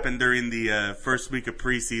what happened during the first week of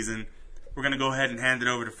preseason, we're going to go ahead and hand it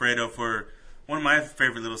over to Fredo for one of my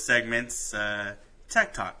favorite little segments,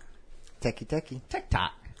 Tech Talk. Tech Talk. Tech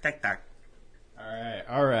Talk.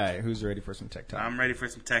 All right. Who's ready for some Tech Talk? I'm ready for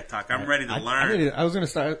some Tech Talk. I'm ready to learn. I was going to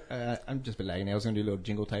start. I'm just lagging. I was going to do a little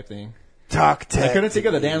jingle type thing. Talk Tech. I couldn't think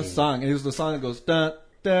of the damn song. It was the song that goes dun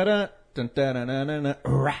dun dun. Dun, dun, dun, dun, dun,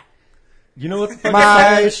 dun. You know what the fuck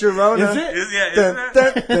My Sharona. Is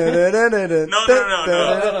it? No.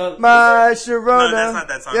 My Sharona. No, that's not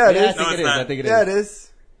that song. Yeah, it I is. think it is. Yeah, it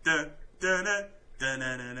is. Oh,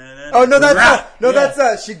 Oh, no,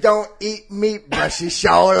 that's she don't eat meat, but she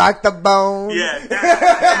sure like the bone. Yeah.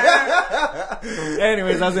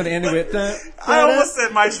 Anyways, I was going to end it with... I almost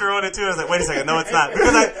said My Sharona, too. I was like, wait a second. No, it's not.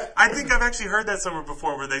 Because I think I've actually heard that somewhere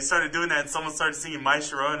before where they started doing that and someone started singing My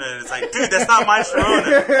Sharona. And it's like, dude, that's not My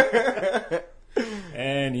Sharona.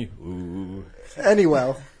 Anyway.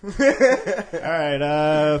 All right.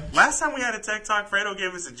 Last time we had a Tech Talk, Fredo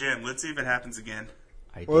gave us a gem. Let's see if it happens again.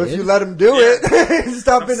 Well, if you let him do it,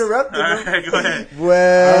 stop interrupting him. All right, go ahead.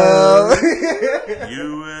 Well,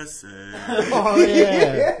 USA. Oh,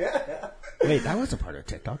 yeah. Wait, that wasn't part of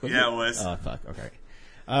TikTok, was it? Yeah, it was. Oh, fuck. Okay.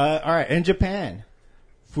 All right. In Japan,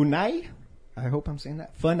 Funai. I hope I'm saying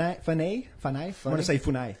that. Funai. I want to say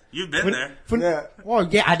Funai. You've been there. yeah. Well,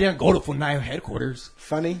 yeah, I didn't go to Funai headquarters.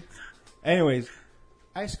 Funny. Anyways,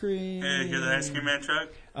 ice cream. Hey, hear the ice cream man truck?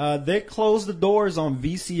 They closed the doors on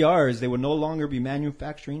VCRs. They would no longer be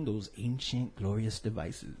manufacturing those ancient, glorious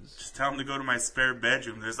devices. Just tell them to go to my spare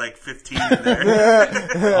bedroom. There's like 15 in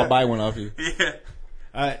there. I'll buy one off you. Yeah.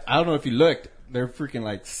 I don't know if you looked. they're freaking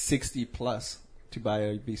like $60+ to buy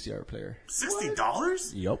a VCR player.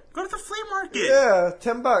 $60? Yep. Go to the flea market. Yeah,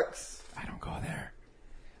 $10. I don't go there.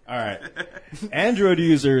 All right. Android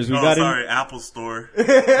users, we Oh, got sorry, Apple Store.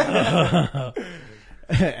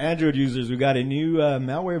 Android users, we got a new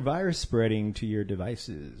malware virus spreading to your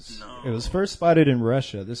devices. No. It was first spotted in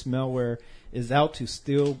Russia. This malware is out to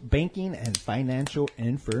steal banking and financial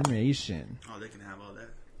information. Oh, they can have all that.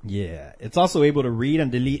 Yeah. It's also able to read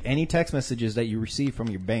and delete any text messages that you receive from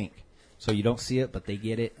your bank. So you don't see it, but they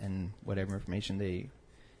get it and whatever information they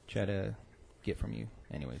try to get from you.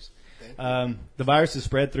 Anyways. The virus is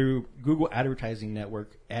spread through Google advertising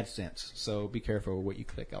network AdSense. So be careful what you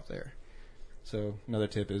click out there. So another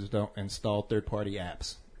tip is don't install third-party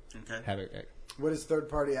apps. Okay. Have it. What does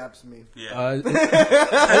third-party apps mean? Yeah. Uh,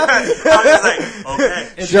 I was like,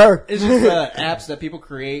 okay. Sure. It's just apps that people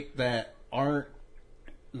create that aren't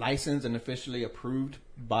licensed and officially approved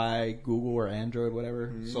by Google or Android,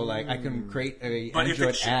 whatever. So like I can create a But if Android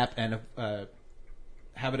it's- app and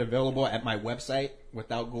have it available at my website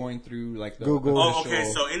without going through like the Google. Oh, official.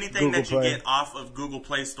 okay. So anything Google that you Play. get off of Google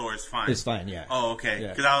Play Store is fine. It's fine, yeah. Oh, okay. Yeah.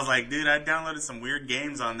 Because I was like, dude, I downloaded some weird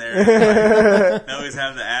games on there. They always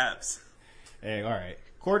have the apps. Hey, all right.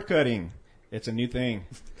 Cord cutting. It's a new thing.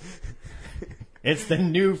 It's the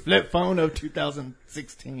new flip phone of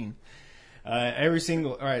 2016. Every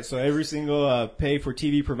single pay for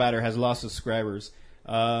TV provider has lost subscribers.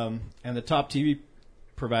 And the top TV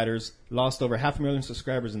providers lost over 500,000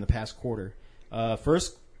 subscribers in the past quarter.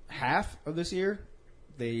 First half of this year,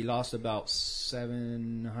 they lost about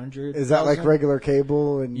 700. Is that like regular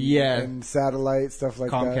cable and Yeah. and satellite stuff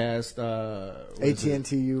like Comcast, that?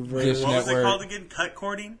 AT&T, U, Dish What was it Network. called again? Cut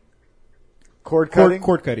cording? cord cutting.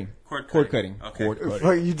 Cord cutting. Cord cutting. Okay. Cord cutting.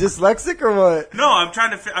 Are you dyslexic or what? No, I'm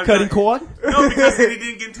trying to... I'm Cutting trying- cord? No, because he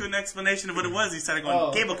didn't get into an explanation of what it was. He started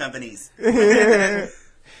going, cable companies. All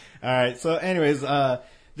right. So, anyways,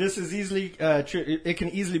 this is easily it can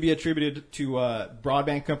easily be attributed to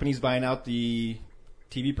broadband companies buying out the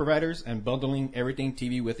TV providers and bundling everything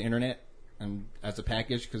TV with internet and as a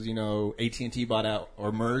package because AT&T bought out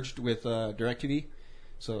or merged with DirecTV,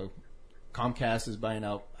 so Comcast is buying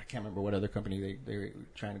out. I can't remember what other company they were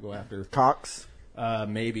trying to go after. Cox.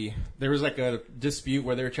 Maybe there was like a dispute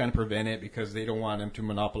where they were trying to prevent it because they don't want them to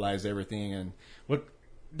monopolize everything and what.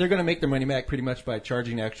 They're going to make their money back pretty much by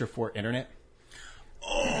charging extra for internet.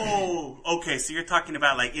 Oh, okay. So you're talking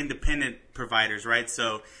about like independent providers, right?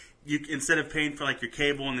 So you instead of paying for like your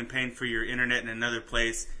cable and then paying for your internet in another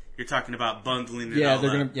place, you're talking about bundling it all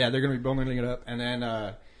They're up. gonna be bundling it up, and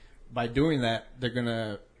then by doing that, they're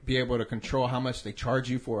gonna be able to control how much they charge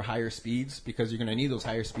you for higher speeds because you're gonna need those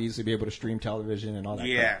higher speeds to be able to stream television and all that.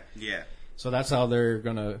 Yeah, crap. yeah. So that's how they're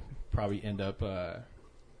gonna probably end up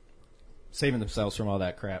saving themselves from all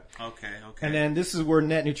that crap. Okay. And then this is where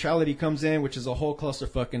net neutrality comes in, which is a whole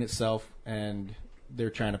clusterfuck in itself, and they're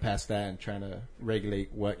trying to pass that and trying to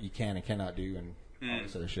regulate what you can and cannot do and all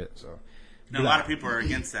this other shit. So Now, a lot of people are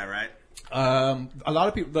against that, right? a lot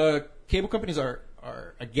of people, the cable companies are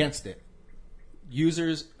against it.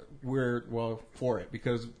 Users were for it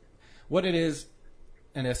because what it is,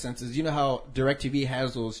 in essence, is how DirecTV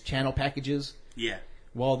has those channel packages. Yeah.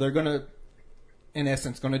 Well, they're gonna, in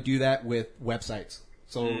essence, do that with websites.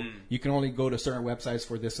 So you can only go to certain websites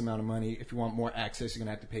for this amount of money. If you want more access, you're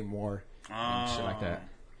gonna have to pay more and shit like that.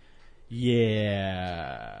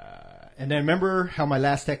 Yeah. And then remember how my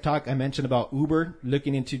last tech talk I mentioned about Uber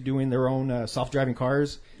looking into doing their own self-driving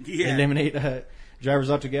cars, eliminate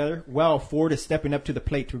drivers altogether? Well, Ford is stepping up to the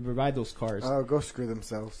plate to provide those cars. Oh, go screw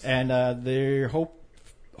themselves. And they're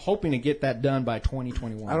hoping to get that done by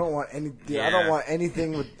 2021. I don't want any. I don't want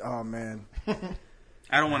anything with. Oh man.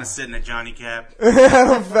 I don't want to sit in a Johnny cab.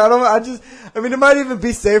 I mean, it might even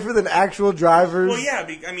be safer than actual drivers. Well, yeah.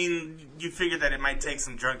 I mean, you figure that it might take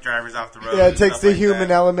some drunk drivers off the road. Yeah, it and takes stuff the like human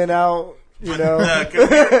that. element out. You know.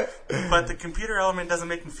 But the computer element doesn't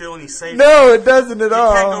make me feel any safer. No, it doesn't at You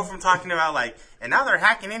all. can't go from talking about like, and now they're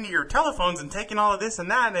hacking into your telephones and taking all of this and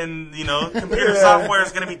that, and computer software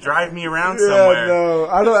is going to be driving me around somewhere. No,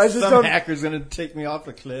 I don't. I just Some don't. hacker's gonna take me off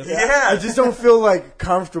the cliff. Yeah. I just don't feel like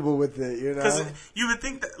comfortable with it. Because you would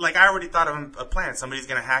think that, like, I already thought of a plan. Somebody's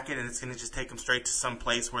going to hack it, and it's going to just take them straight to some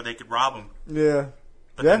place where they could rob them. Yeah.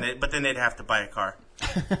 But then they'd have to buy a car.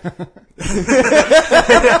 They'd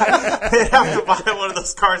have to buy one of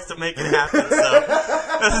those cars to make it happen.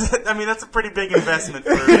 So, I mean, that's a pretty big investment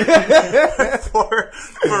for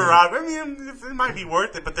Rob. I mean, it might be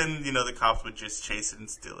worth it, but then the cops would just chase it and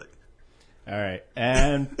steal it. All right,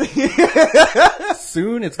 and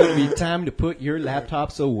soon it's going to be time to put your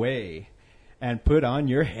laptops away. and put on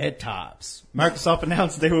your head tops. Microsoft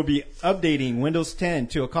announced they will be updating Windows 10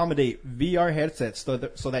 to accommodate VR headsets so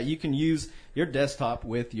that you can use your desktop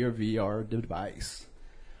with your VR device.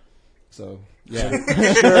 So,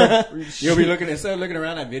 yeah. You'll be looking, instead of looking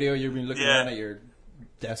around at video, you'll be looking around at your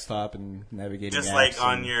desktop and navigating just apps like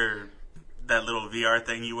on that little VR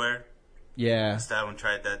thing you wear. Yeah. I haven't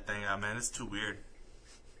tried that thing out, man. It's too weird.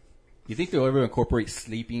 You think they'll ever incorporate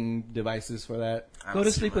sleeping devices for that? Go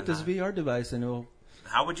to sleep with this VR device and it'll...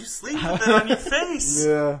 How would you sleep with it on your face?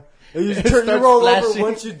 Yeah. And you It starts roll flashing. over.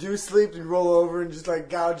 Once you do sleep, you roll over and just like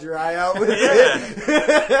gouge your eye out with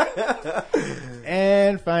Yeah. it.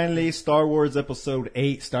 And finally, Star Wars Episode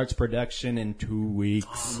 8 starts production in 2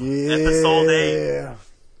 weeks. Yeah. Episode 8.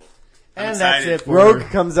 And excited. that's it for... Rogue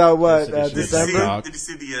comes out what? This edition of December? Did you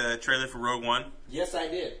see the trailer for Rogue One? Yes, I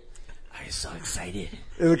did. I'm so excited.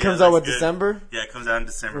 It comes Yeah, out what, that's good. December? Yeah, it comes out in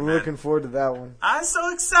December, I'm man. looking forward to that one. I'm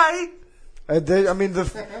so excited. I mean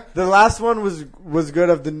the last one was good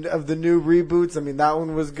of the new reboots. I mean that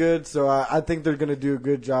one was good, so I think they're gonna do a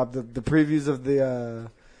good job. The previews of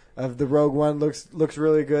the Rogue One looks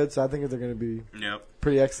really good, so I think they're gonna be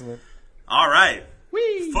pretty excellent. All right.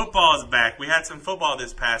 Football's back. We had some football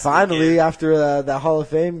this past Finally, weekend. after that Hall of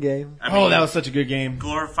Fame game. I mean, that was such a good game.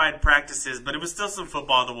 glorified practices, but it was still some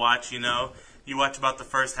football to watch, you know. You watch about the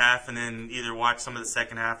first half and then either watch some of the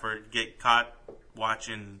second half or get caught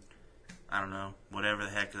watching, I don't know, whatever the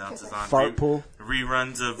heck else is on. Fart pool.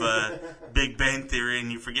 Reruns of Big Bang Theory, and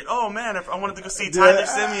you forget, oh man, I wanted to go see Tyler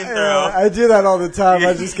Simeon throw. I do that all the time.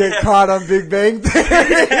 I just get caught on Big Bang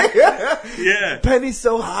Theory. Yeah. Penny's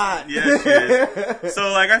so hot. Yeah, she is.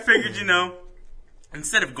 So, like, I figured, you know,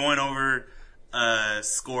 instead of going over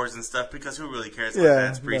scores and stuff, because who really cares about that?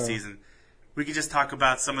 It's preseason. We could just talk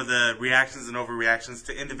about some of the reactions and overreactions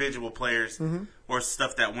to individual players or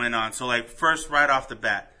stuff that went on. So, like, first, right off the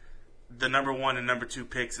bat, the number 1 and number 2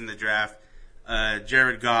 picks in the draft,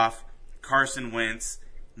 Jared Goff, Carson Wentz,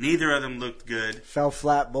 neither of them looked good. Fell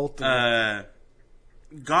flat, both of them.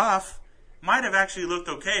 Goff might have actually looked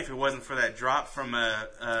okay if it wasn't for that drop from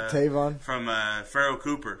Tavon? From Pharaoh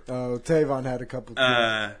Cooper. Oh, Tavon had a couple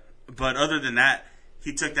too. But other than that,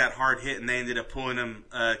 he took that hard hit and they ended up pulling him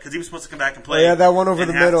because he was supposed to come back and play. Yeah, that one over in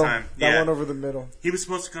the middle. halftime. That one over the middle. He was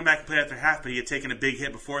supposed to come back and play after half, but he had taken a big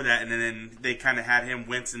hit before that, and then they kind of had him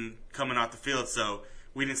wincing coming off the field. So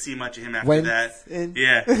we didn't see much of him after that.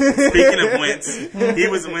 Yeah. Speaking of Wentz, he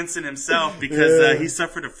was wincing himself because he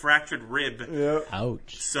suffered a fractured rib. Yeah.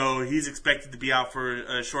 Ouch. So he's expected to be out for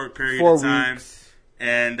a short period 4 of time. weeks.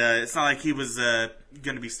 And it's not like he was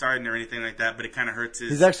going to be starting or anything like that, but it kind of hurts his...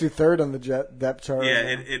 He's actually third on the depth chart. Yeah,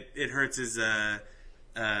 right now. it hurts his...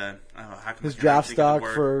 His draft stock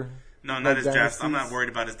for... No, not like his draft. I'm dynasties? not worried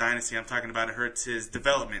about his dynasty. I'm talking about it hurts his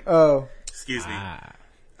development. Oh. Excuse me.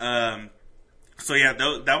 So, yeah,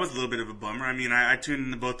 that was a little bit of a bummer. I mean, I tuned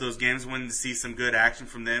into both those games, wanted to see some good action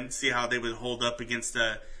from them, see how they would hold up against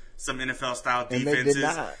some NFL-style And defenses. they did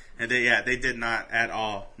not. And they did not at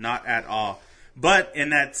all. Not at all. But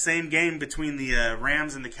in that same game between the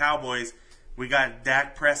Rams and the Cowboys, we got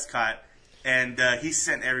Dak Prescott, and he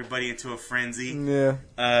sent everybody into a frenzy. Yeah.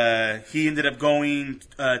 He ended up going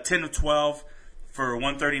 10 of 12 for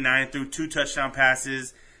 139 through 2 touchdown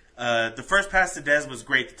passes. The first pass to Dez was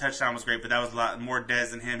great. The touchdown was great, but that was a lot more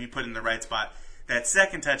Dez than him. He put it in the right spot. That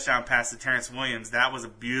second touchdown pass to Terrence Williams, that was a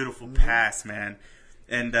beautiful pass, man.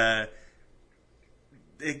 And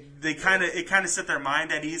it kind of set their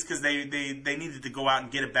mind at ease because they needed to go out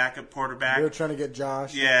and get a backup quarterback. They were trying to get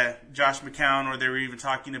Josh. Yeah, Josh McCown, or they were even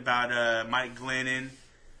talking about Mike Glennon,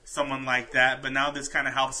 someone like that. But now this kind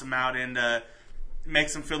of helps him out and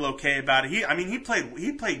makes him feel okay about it. He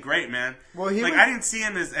played great, man. Well, I didn't see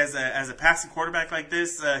him as a passing quarterback like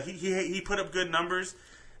this. He put up good numbers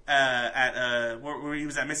at where he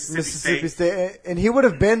was at Mississippi State, and he would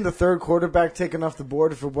have been the third quarterback taken off the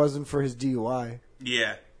board if it wasn't for his DUI.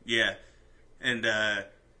 Yeah, and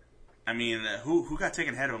who got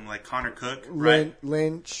taken ahead of him? Like Connor Cook, right?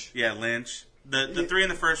 Lynch. Yeah, Lynch. The 3 in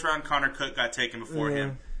the first round, Connor Cook got taken before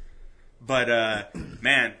him. But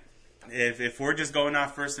man, if we're just going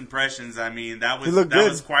off first impressions, I mean that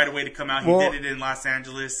was quite a way to come out. He did it in Los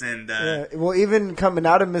Angeles, and even coming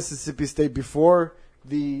out of Mississippi State before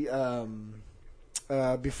the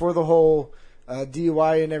whole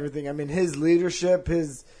DUI and everything. I mean, his leadership,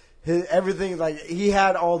 his everything, like he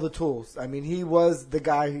had all the tools. I mean, he was the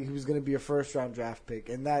guy who was going to be a first round draft pick,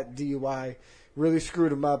 and that DUI really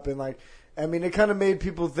screwed him up. And it kind of made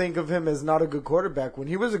people think of him as not a good quarterback when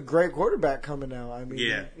he was a great quarterback coming out. I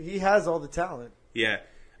mean, he has all the talent. Yeah.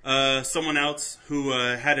 Someone else who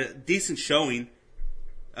had a decent showing,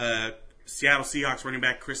 Seattle Seahawks running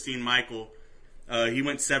back Christine Michael He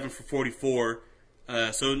went 7 for 44.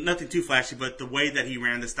 So nothing too flashy, but the way that he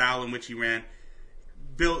ran, the style in which he ran,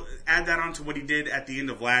 add that on to what he did at the end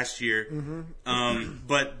of last year.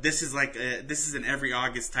 But this is this is an every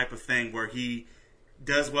August type of thing where he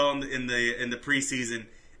does well in the preseason,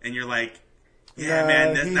 and you're like, yeah,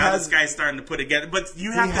 man, now this guy's starting to put it together. But he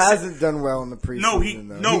hasn't done well in the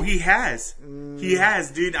preseason. He has. He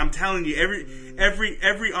has, dude. I'm telling you,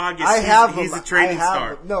 every August, he's a training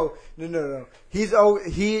star. No. He's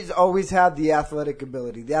always had the athletic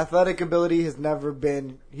ability. The athletic ability he's never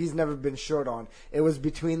been short on. It was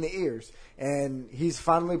between the ears. And he's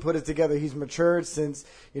finally put it together. He's matured since,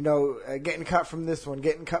 getting cut from this one,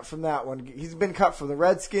 getting cut from that one. He's been cut from the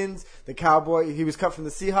Redskins, the Cowboys. He was cut from the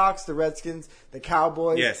Seahawks, the Redskins, the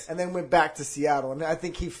Cowboys, and then went back to Seattle. And I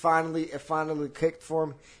think it finally kicked for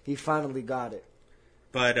him. He finally got it.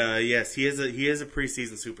 But yes, he is a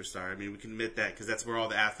preseason superstar. I mean, we can admit that because that's where all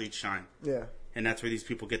the athletes shine. Yeah, and that's where these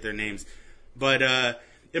people get their names. But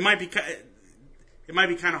it might be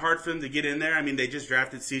kind of hard for them to get in there. I mean, they just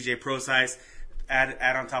drafted C.J. Prosise.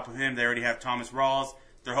 Add on top of him, they already have Thomas Rawls.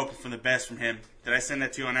 They're hoping for the best from him. Did I send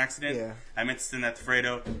that to you on accident? Yeah. I meant to send that to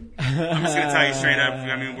Fredo. I'm just going to tell you straight up.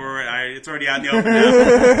 I mean, it's already out in the open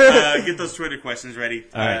now. Get those Twitter questions ready.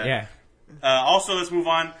 All right, yeah. Also, let's move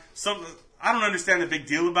on. I don't understand the big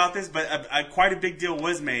deal about this, but quite a big deal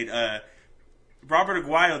was made. Robert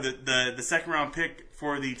Aguayo, the second round pick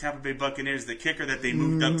for the Tampa Bay Buccaneers, the kicker that they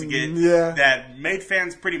moved up to get, that made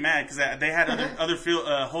fans pretty mad because they had other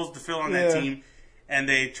holes to fill on that team, and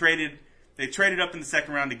they traded up in the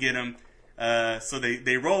second round to get him. So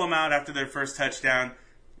they roll him out after their first touchdown,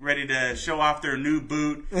 ready to show off their new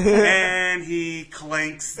boot, and he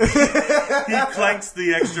clanks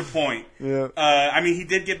the extra point. Yeah. I mean, he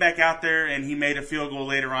did get back out there, and he made a field goal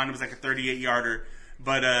later on. It was like a 38-yarder,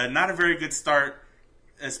 but not a very good start,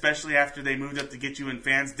 especially after they moved up to get you, and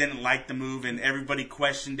fans didn't like the move, and everybody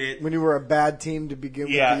questioned it. When you were a bad team to begin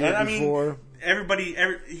with the year before.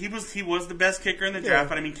 He was the best kicker in the draft,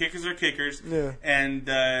 but I mean, kickers are kickers. Yeah. And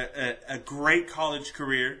a great college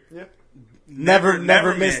career. Yeah. Never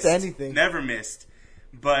missed anything. Never missed.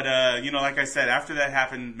 But like I said, after that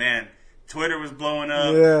happened, man, Twitter was blowing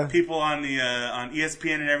up. Yeah. People on the on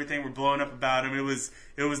ESPN and everything were blowing up about him. It was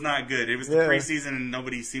not good. It was the preseason, and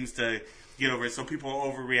nobody seems to get over it. So people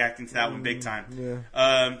are overreacting to that one big time.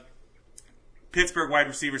 Yeah. Pittsburgh wide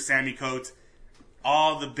receiver Sammy Coates.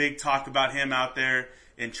 All the big talk about him out there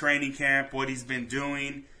in training camp, what he's been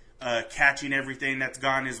doing, catching everything that's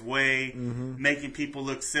gone his way, making people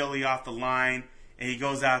look silly off the line, and he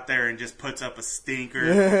goes out there and just puts up a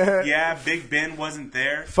stinker. Yeah, Big Ben wasn't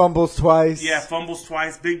there. Fumbles twice. Yeah, fumbles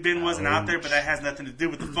twice. Big Ben wasn't out there, but that has nothing to do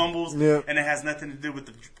with the fumbles, and it has nothing to do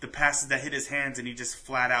with the passes that hit his hands, and he just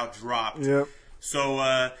flat out dropped. Yep.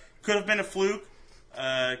 So could have been a fluke.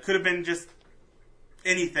 Could have been just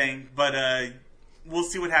anything, but we'll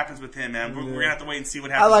see what happens with him, man. We're going to have to wait and see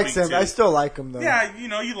what happens. I like Sam. I still like him, though. Yeah,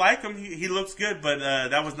 you like him. He looks good, but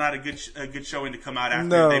that was not a good showing to come out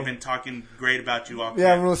after they've been talking great about you all.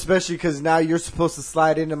 Yeah, well, especially because now you're supposed to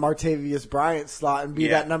slide into Martavius Bryant's slot and be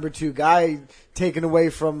that number 2 guy, taken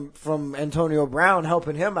away from Antonio Brown,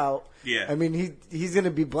 helping him out. Yeah. I mean, he's going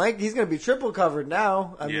to be blank. He's going to be triple covered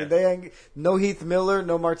now. I mean, they ain't no Heath Miller,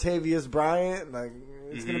 no Martavius Bryant. Like,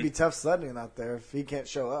 it's going to be tough sledding out there if he can't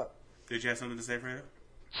show up. Did you have something to say, Fredo?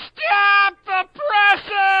 Stop the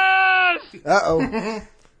presses! Uh-oh.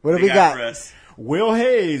 What do we got? For us? Will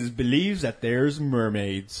Hayes believes that there's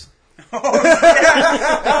mermaids. Oh,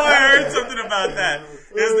 I heard something about that.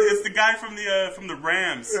 It's the guy from the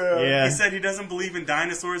Rams. Yeah. He said he doesn't believe in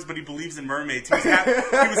dinosaurs, but he believes in mermaids. He was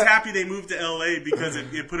happy they moved to L.A. because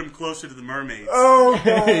it put him closer to the mermaids. Oh,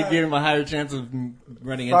 Give him a higher chance of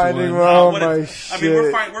running into Finding one. wrong. I mean,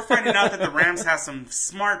 we're finding out that the Rams have some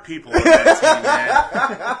smart people on that team,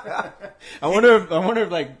 man. I wonder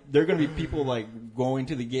if like there are going to be people like going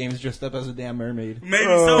to the games dressed up as a damn mermaid. Maybe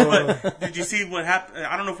so, but did you see what happened?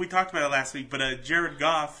 I don't know if we talked about it last week, but Jared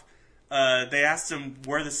Goff, they asked him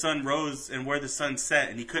where the sun rose and where the sun set,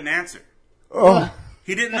 and he couldn't answer. Oh.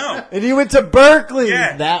 He didn't know. And he went to Berkeley.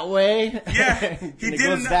 Yeah. That way? Yeah, he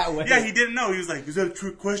didn't know. That way. Yeah, he didn't know. He was like, "Is that a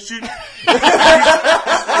trick question?" He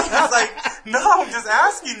was like, "No, I'm just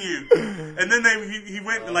asking you." And then he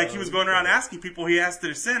went like he was going around asking people. He asked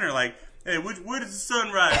their center like, "Hey, where does the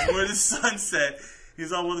sun rise? Where does the sun set?"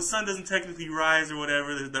 He's all, "Well, the sun doesn't technically rise or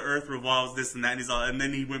whatever. The earth revolves, this and that." And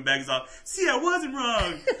then he went back. He's all, "See, I wasn't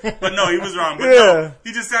wrong." But no, he was wrong. But no,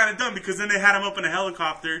 he just sounded dumb because then they had him up in a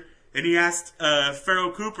helicopter and he asked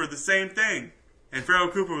Pharoah Cooper the same thing. And Pharoah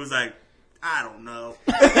Cooper was like, "I don't know."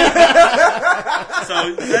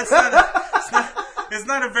 So It's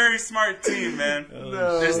not a very smart team, man.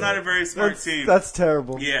 No. It's not a very smart team. That's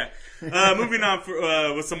terrible. Yeah. Moving on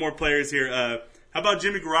with some more players here. How about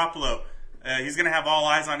Jimmy Garoppolo? He's going to have all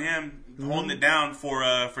eyes on him holding it down for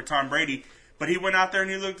Tom Brady. But he went out there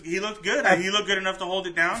and he looked good. He looked good enough to hold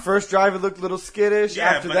it down. First drive, it looked a little skittish. Yeah,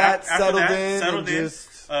 after but that, after settled in.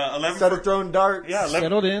 Just 11 started throwing darts. Yeah, 11,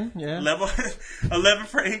 Settled in, yeah. 11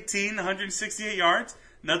 for 18, 168 yards.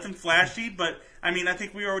 Nothing flashy, but I mean, I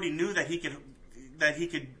think we already knew that he could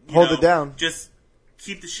Hold it down. Just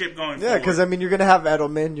keep the ship going. Yeah, because I mean, you're gonna have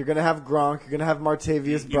Edelman, you're gonna have Gronk, you're gonna have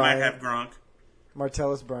Martavius you might Bryant, have Gronk.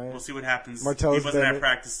 Martellus Bryant. We'll see what happens. Martellus he wasn't Bennett. at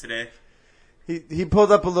practice today. He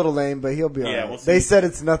pulled up a little lame, but he'll be all right. We'll see. They said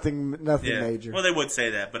it's nothing Yeah. major. Well, they would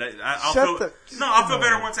say that, but I'll feel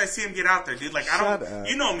better once I see him get out there, dude. Like Shut up.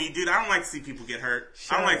 you know me, dude. I don't like to see people get hurt.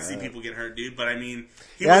 I don't like to see people get hurt, dude. But I mean,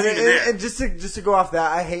 he Yeah, wasn't even there. and just to go off that,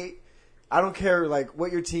 I don't care like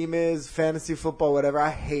what your team is, fantasy football, whatever.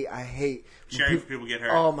 I hate when Cheering for people get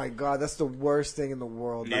hurt. Oh my god, that's the worst thing in the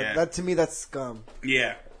world. Yeah. That to me, that's scum.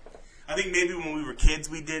 Yeah. I think maybe when we were kids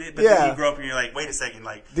we did it, but Yeah. then you grow up and you're like, wait a second,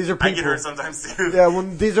 like These are I get people. hurt sometimes too. Yeah,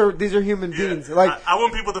 when these are human Yeah. beings. Like, I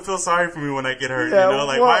want people to feel sorry for me when I get hurt. Yeah, you know,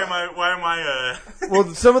 like well- why am I?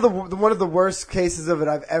 well, some of the one of the worst cases of it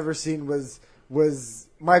I've ever seen was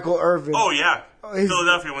Michael Irvin. Oh yeah, he's-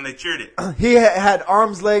 Philadelphia when they cheered it. He had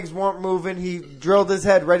arms, legs weren't moving. He drilled his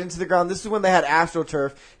head right into the ground. This is when they had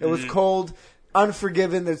AstroTurf. It was cold,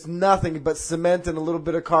 unforgiving. There's nothing but cement and a little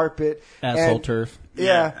bit of carpet. Asshole And- turf.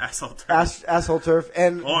 Yeah, asshole turf. asshole turf.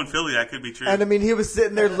 And Oh, in Philly that could be true. and I mean, he was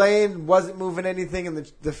sitting there laying, wasn't moving anything, and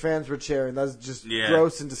the fans were cheering. That's just Yeah.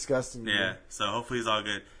 gross and disgusting. Yeah, so hopefully he's all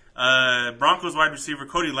good. Broncos wide receiver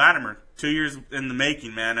Cody Latimer, 2 years in the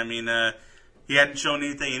making, man. I mean, he hadn't shown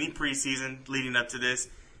anything any preseason leading up to this,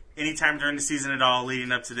 anytime during the season at all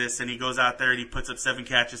leading up to this, and he goes out there and he puts up 7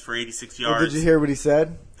 catches for 86 Well, yards. did you hear what he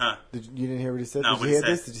said? Huh? You didn't hear what he said? No, Did what'd you he hear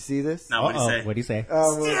say? this? Did you see this? No, what'd he say? What'd he say?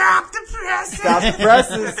 Well, Stop the presses! Stop the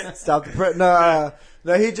presses. Stop the press.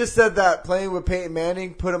 No, he just said that playing with Peyton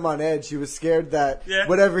Manning put him on edge. He was scared that Yeah.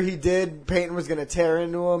 whatever he did, Peyton was going to tear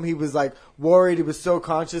into him. He was like worried. He was so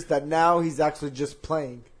conscious that now he's actually just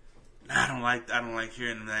playing. I don't like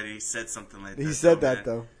hearing that he said something like that. He said that man.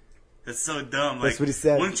 though. That's so dumb. That's what he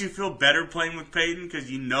said. Wouldn't you feel better playing with Peyton because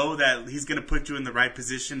you know that he's going to put you in the right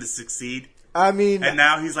position to succeed? I mean, And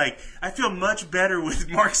now he's like, I feel much better with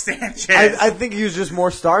Mark Sanchez. I think he was just more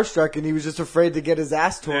starstruck and he was just afraid to get his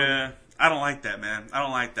ass torn. Yeah, I don't like that, man. I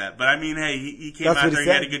don't like that. But I mean, hey, he came That's out what he there, he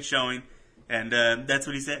had said. a good showing, and that's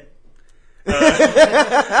what he said. Colin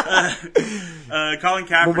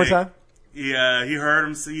Kaepernick. One more time. He hurt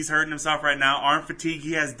him. He's hurting himself right now. Arm fatigue.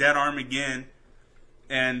 He has dead arm again,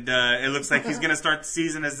 and it looks like he's going to start the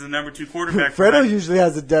season as the number 2 quarterback. for Fredo my- usually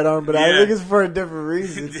has a dead arm, but I Yeah. think it's for a different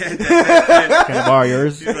reason. Can I borrow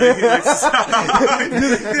yours? That's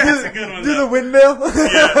a good one. Do the though. windmill? That's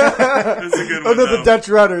a good Oh one. no, though. the Dutch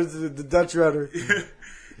rudder. The Dutch rudder.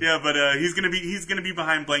 Yeah, but he's gonna be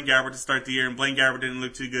behind Blaine Gabbert to start the year, and Blaine Gabbert didn't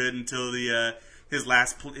look too good until his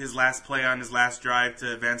last play on his last drive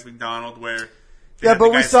to Vance McDonald, where they Yeah, had the but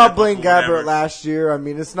we guy saw step up Blaine or whatever. Gabbert last year. I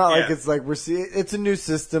mean, it's not like Yeah. it's like we're seeing. It's a new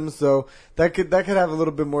system, so that could have a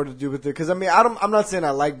little bit more to do with it. Because I mean, I'm not saying I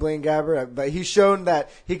like Blaine Gabbert, but he's shown that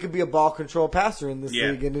he could be a ball control passer in this Yeah.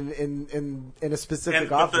 league and in a specific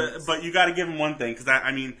But offense. but you got to give him one thing because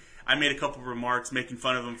I mean I made a couple of remarks making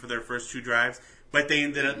fun of him for their first 2 drives, but they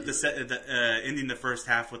ended up ending the first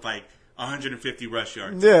half with like 150 rush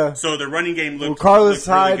yards. Yeah. So the running game looked. Carlos looked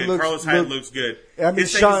really Hyde good. looks- Carlos Hyde look- looks good. I mean,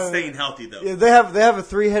 His thing Sean- is staying healthy though. Yeah, they have a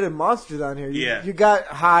 3-headed monster down here. Yeah. You got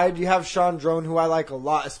Hyde, you have Sean Drone, who I like a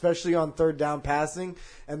lot, especially on third down passing,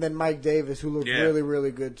 and then Mike Davis, who looked Yeah. really,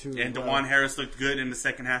 really good too. And as well. DeJuan Harris looked good in the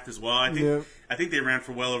second half as well. Yeah. I think they ran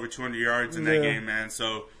for well over 200 yards in that Yeah. game, man.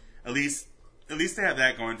 So at least they have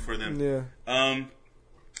that going for them. Yeah.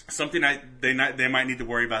 Something they might need to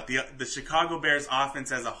worry about the Chicago Bears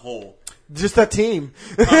offense as a whole. Just that team.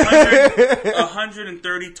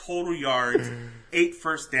 130 total yards, 8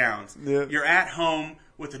 first downs. Yeah. You're at home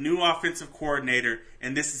with a new offensive coordinator,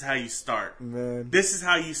 and this is how you start. Man. This is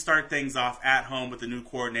how you start things off at home with a new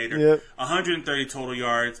coordinator. Yep. 130 total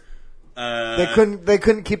yards. They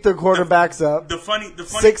couldn't keep their quarterbacks up. The funny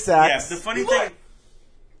 6 sacks. Yeah, the funny thing.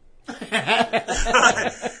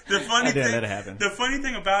 The funny I didn't thing. let it happen. The funny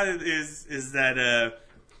thing about it is that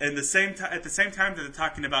at the same time that they're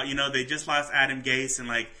talking about, you know, they just lost Adam Gase and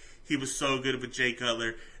like he was so good with Jay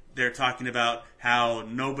Cutler. They're talking about how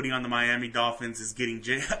nobody on the Miami Dolphins is getting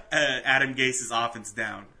Adam Gase's offense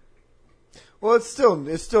down. Well, it's still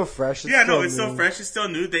fresh. It's It's new. still fresh. It's still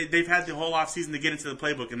new. They've had the whole offseason to get into the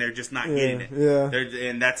playbook, and they're just not getting it. Yeah.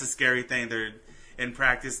 And that's a scary thing. in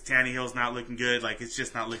practice, Tannehill's not looking good. Like, it's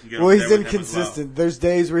just not looking good. Well, over he's there with him as inconsistent. There's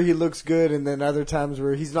days where he looks good, and then other times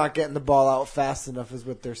where he's not getting the ball out fast enough, is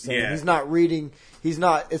what they're saying. Yeah. He's not reading. It's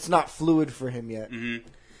not fluid for him yet. Mm-hmm.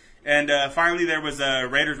 And finally, there was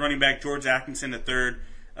Raiders running back George Atkinson III.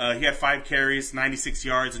 He had 5 carries, 96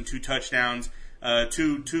 yards, and 2 touchdowns.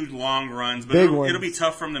 Two long runs. But it'll be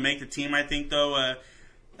tough for him to make the team, I think, though,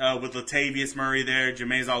 with Latavius Murray there,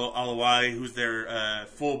 Jameis Olawale, who's their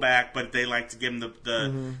fullback, but they like to give him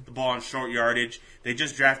the ball in short yardage. They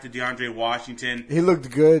just drafted DeAndre Washington. He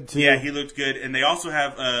looked good, too. Yeah, he looked good. And they also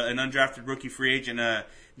have an undrafted rookie free agent,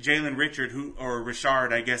 Jalen Richard, or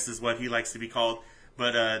Richard, I guess is what he likes to be called.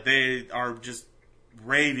 But they are just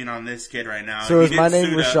raving on this kid right now. So is my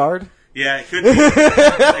name Richard? Yeah, it could be.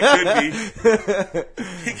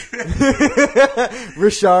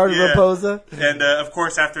 Richard Raposa. And of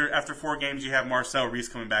course, after 4 games, you have Marcel Reese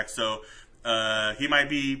coming back. So he might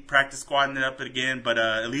be practice squadding it up again, but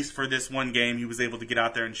at least for this one game, he was able to get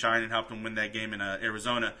out there and shine and help them win that game in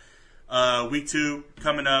Arizona. Week 2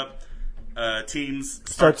 coming up. Teams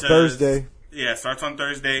starts Thursday. Yeah, starts on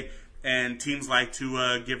Thursday. And teams like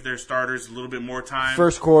to give their starters a little bit more time.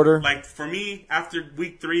 First quarter. Like, for me, after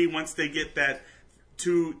week 3, once they get that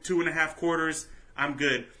 2.5 quarters, I'm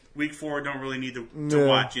good. Week 4, don't really need to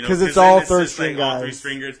watch. Because it's all third just string like guys. All 3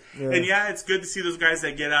 stringers. Yeah. And yeah, it's good to see those guys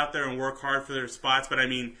that get out there and work hard for their spots. But I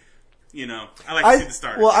mean, I like to see the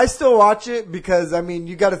starters. Well, I still watch it because, I mean,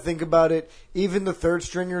 you got to think about it. Even the third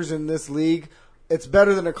stringers in this league, it's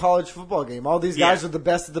better than a college football game. All these guys are the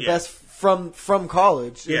best of the best from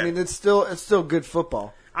college. Yeah. I mean, it's still good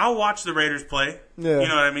football. I'll watch the Raiders play. Yeah. You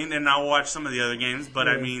know what I mean? And I'll watch some of the other games. But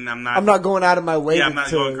I mean, I'm not going out of my way. I'm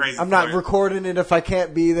not going crazy. I'm not for it. recording it if I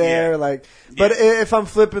can't be there. Yeah. But if I'm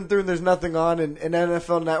flipping through and there's nothing on, and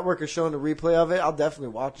NFL Network is showing a replay of it, I'll definitely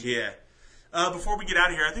watch it. Yeah. Before we get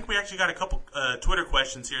out of here, I think we actually got a couple Twitter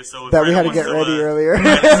questions here. So if That we had to wants get ready earlier.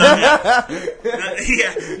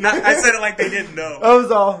 I said it like they didn't know. That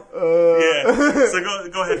was all. Yeah. So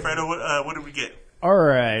go ahead, Fredo. What did we get? All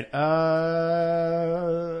right.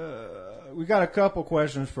 We got a couple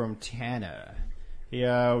questions from Tanner.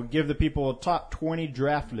 Give the people a top 20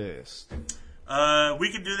 draft list.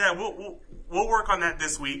 We could do that. We'll work on that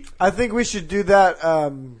this week. I think we should do that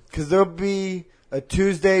because there'll be a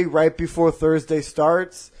Tuesday right before Thursday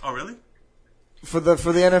starts. Oh, really? For the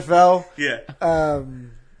NFL. Yeah.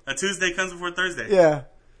 A Tuesday comes before Thursday. Yeah.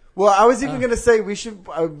 Well, I was even going to say we should.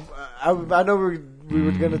 I know we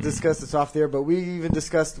were going to discuss this off the air, but we even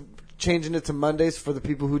discussed changing it to Mondays for the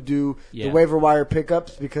people who do the waiver wire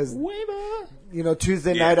pickups because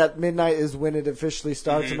Tuesday night at midnight is when it officially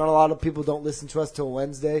starts, and not a lot of people don't listen to us till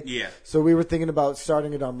Wednesday. Yeah. So we were thinking about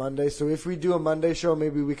starting it on Monday. So if we do a Monday show,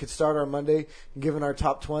 maybe we could start our Monday, giving our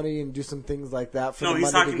top 20 and do some things like that for the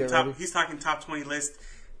Monday to get ready. He's talking top 20 list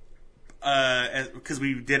because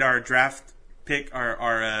we did our draft pick,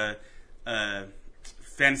 our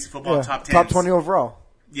fantasy football top 10. Top 20 overall.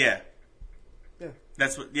 Yeah.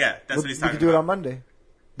 That's what he's talking We about. could do it on Monday.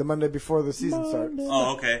 The Monday before the season starts.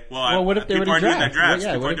 Oh, okay. Well, what if they people are already doing their draft? drafts.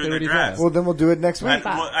 Well, People what are if doing they their already drafts. Well, then we'll do it next week.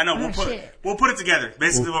 I know. We'll put it together.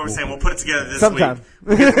 Basically, what we're saying, we'll put it together this Sometime. week.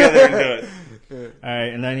 We'll get together and do it. All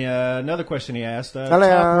right, and then another question he asked: Hello.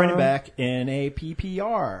 top running back in a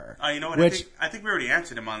PPR. You know what? Which, I think we already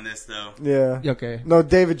answered him on this, though. Yeah. Okay. No,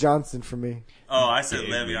 David Johnson for me. Oh, I said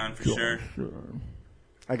Le'Veon for sure.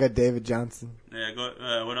 I got David Johnson. Yeah.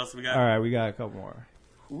 Go. What else we got? All right, we got a couple more.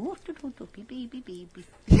 All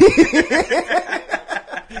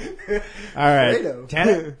right, Fredo.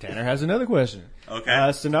 Tanner has another question.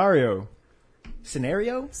 Okay. Scenario. So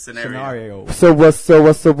what's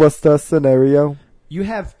the scenario? You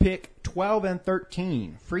have pick 12 and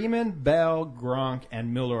 13. Freeman, Bell, Gronk,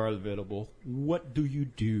 and Miller are available. What do you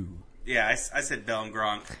do? Yeah, I said Bell and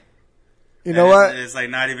Gronk. You know what? It's like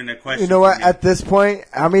not even a question. You know what? for me. At this point,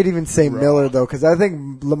 I might even say Miller though, because I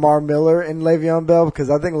think Lamar Miller and Le'Veon Bell, because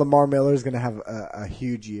I think Lamar Miller is going to have a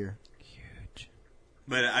huge year.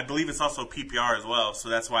 But I believe it's also PPR as well, so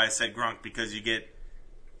that's why I said Gronk, because you get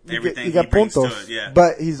You everything got he brings puntos, to it. Yeah.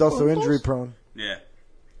 but he's also injury prone, Yeah.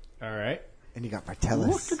 All right. and you got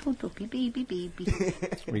Martellus.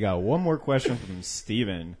 We got one more question from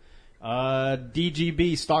Steven.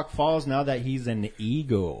 DGB stock falls now that he's an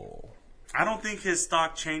Eagle. I don't think his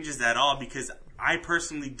stock changes at all because I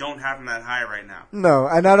personally don't have him that high right now. No,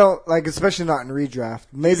 and I don't especially not in redraft.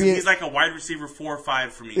 Maybe He's like a wide receiver 4 or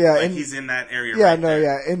 5 for me. Yeah, like and- he's in that area. yeah, right no, there.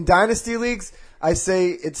 yeah. In dynasty leagues, I say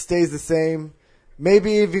it stays the same.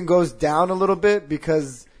 Maybe even goes down a little bit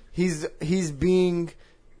because he's being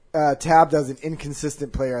tabbed as an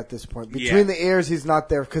inconsistent player at this point. Between the ears, he's not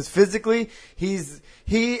there because physically, he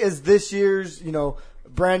is this year's,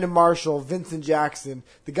 Brandon Marshall, Vincent Jackson,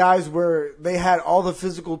 the guys where they had all the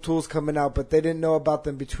physical tools coming out, but they didn't know about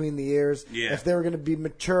them between the ears. Yeah. If they were going to be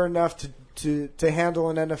mature enough to handle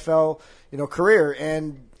an NFL, career.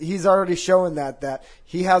 And he's already showing that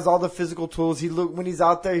he has all the physical tools. When he's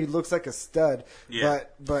out there, he looks like a stud. Yeah.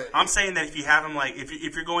 But I'm saying that if you have him, like,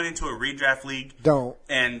 if you're going into a redraft league, don't.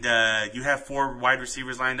 And you have 4 wide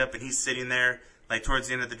receivers lined up and he's sitting there, like, towards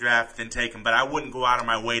the end of the draft, then take him. But I wouldn't go out of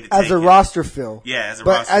my way to take him. As a roster fill. Yeah, as a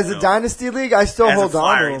but roster as fill. a dynasty league, I still As hold a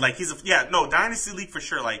flyer, on to him. Like, dynasty league for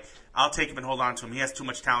sure. Like, I'll take him and hold on to him. He has too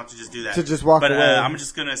much talent to just do that. To just walk but, away. I'm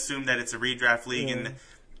just going to assume that it's a redraft league, and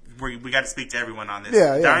we got to speak to everyone on this.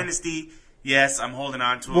 Yeah. Dynasty, yes, I'm holding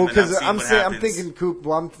on to him. Well, because I'm thinking Cooper.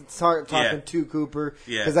 Well, I'm talking to Cooper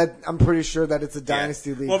because I'm pretty sure that it's a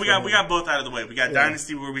dynasty league. Well, we got both out of the way. We got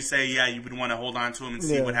dynasty where we say, you would want to hold on to him and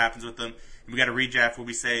see what happens with him. And we got a redraft where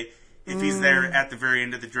we say, if he's there at the very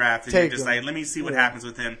end of the draft, and you're just like, let me see what happens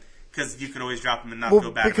with him, because you could always drop him and not feel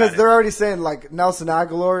bad because about they're it. already saying like Nelson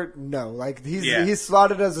Aguilar, no, like he's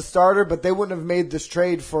slotted as a starter, but they wouldn't have made this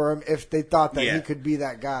trade for him if they thought that he could be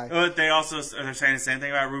that guy. But they also are saying the same thing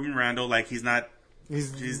about Ruben Randall, like he's not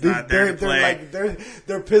not there to play.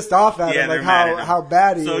 They're pissed off at him, like how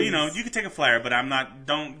bad he is. So you could take a flyer, but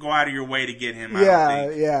don't go out of your way to get him.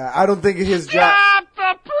 I don't think his draft.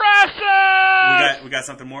 Stop the presses! We got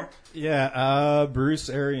something more. Yeah, Bruce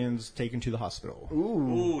Arians taken to the hospital.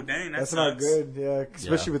 Ooh, dang, that's sucks. not good. Yeah,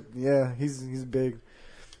 especially with he's big.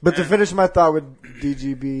 But to finish my thought with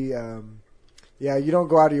DGB, you don't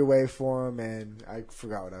go out of your way for him, and I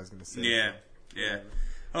forgot what I was going to say. Yeah.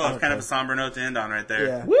 Oh, it's kind of a somber note to end on right there.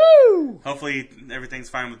 Yeah. Woo! Hopefully everything's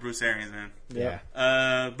fine with Bruce Arians, man. Yeah.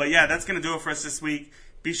 But yeah, that's going to do it for us this week.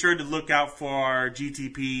 Be sure to look out for our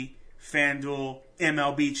GTP FanDuel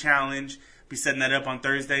MLB challenge. Be setting that up on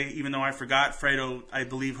Thursday, even though I forgot. Fredo, I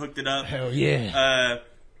believe, hooked it up. Hell yeah.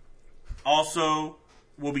 Also,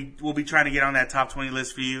 we'll be trying to get on that top 20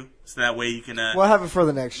 list for you, so that way you can. We'll have it for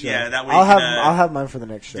the next show. Yeah, that way I'll have mine for the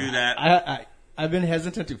next show. Do that. I've been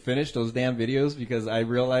hesitant to finish those damn videos because I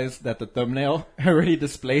realized that the thumbnail already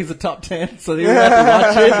displays the top 10, so you have to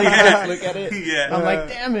watch it and just look at it. Yeah. I'm like,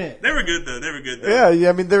 damn it. They were good though. Yeah.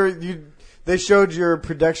 I mean, they showed your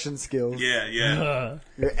production skills. Yeah.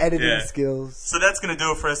 Your editing skills. So that's going to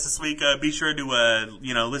do it for us this week. Be sure to,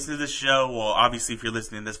 listen to this show. Well, obviously, if you're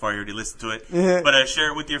listening this far, you already listened to it. But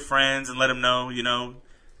share it with your friends and let them know,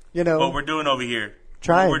 what we're doing over here.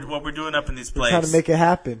 What we're doing up in this place. Trying to make it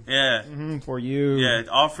happen. Yeah. For you. Yeah,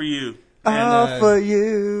 all for you. All for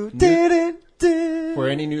you. For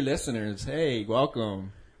any new listeners, hey,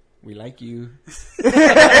 welcome. We like you. I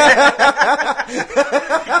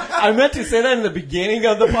meant to say that in the beginning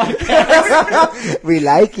of the podcast. We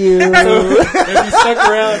like you. If you stuck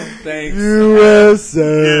around, thanks. USA.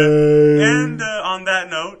 Yeah. And on that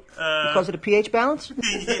note, Because of the pH balance? you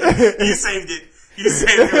saved it. You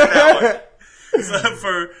saved it with that one. So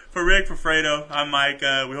for Rick, for Fredo, I'm Mike.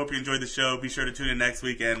 We hope you enjoyed the show. Be sure to tune in next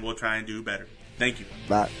week, and we'll try and do better. Thank you.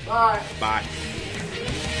 Bye. Bye.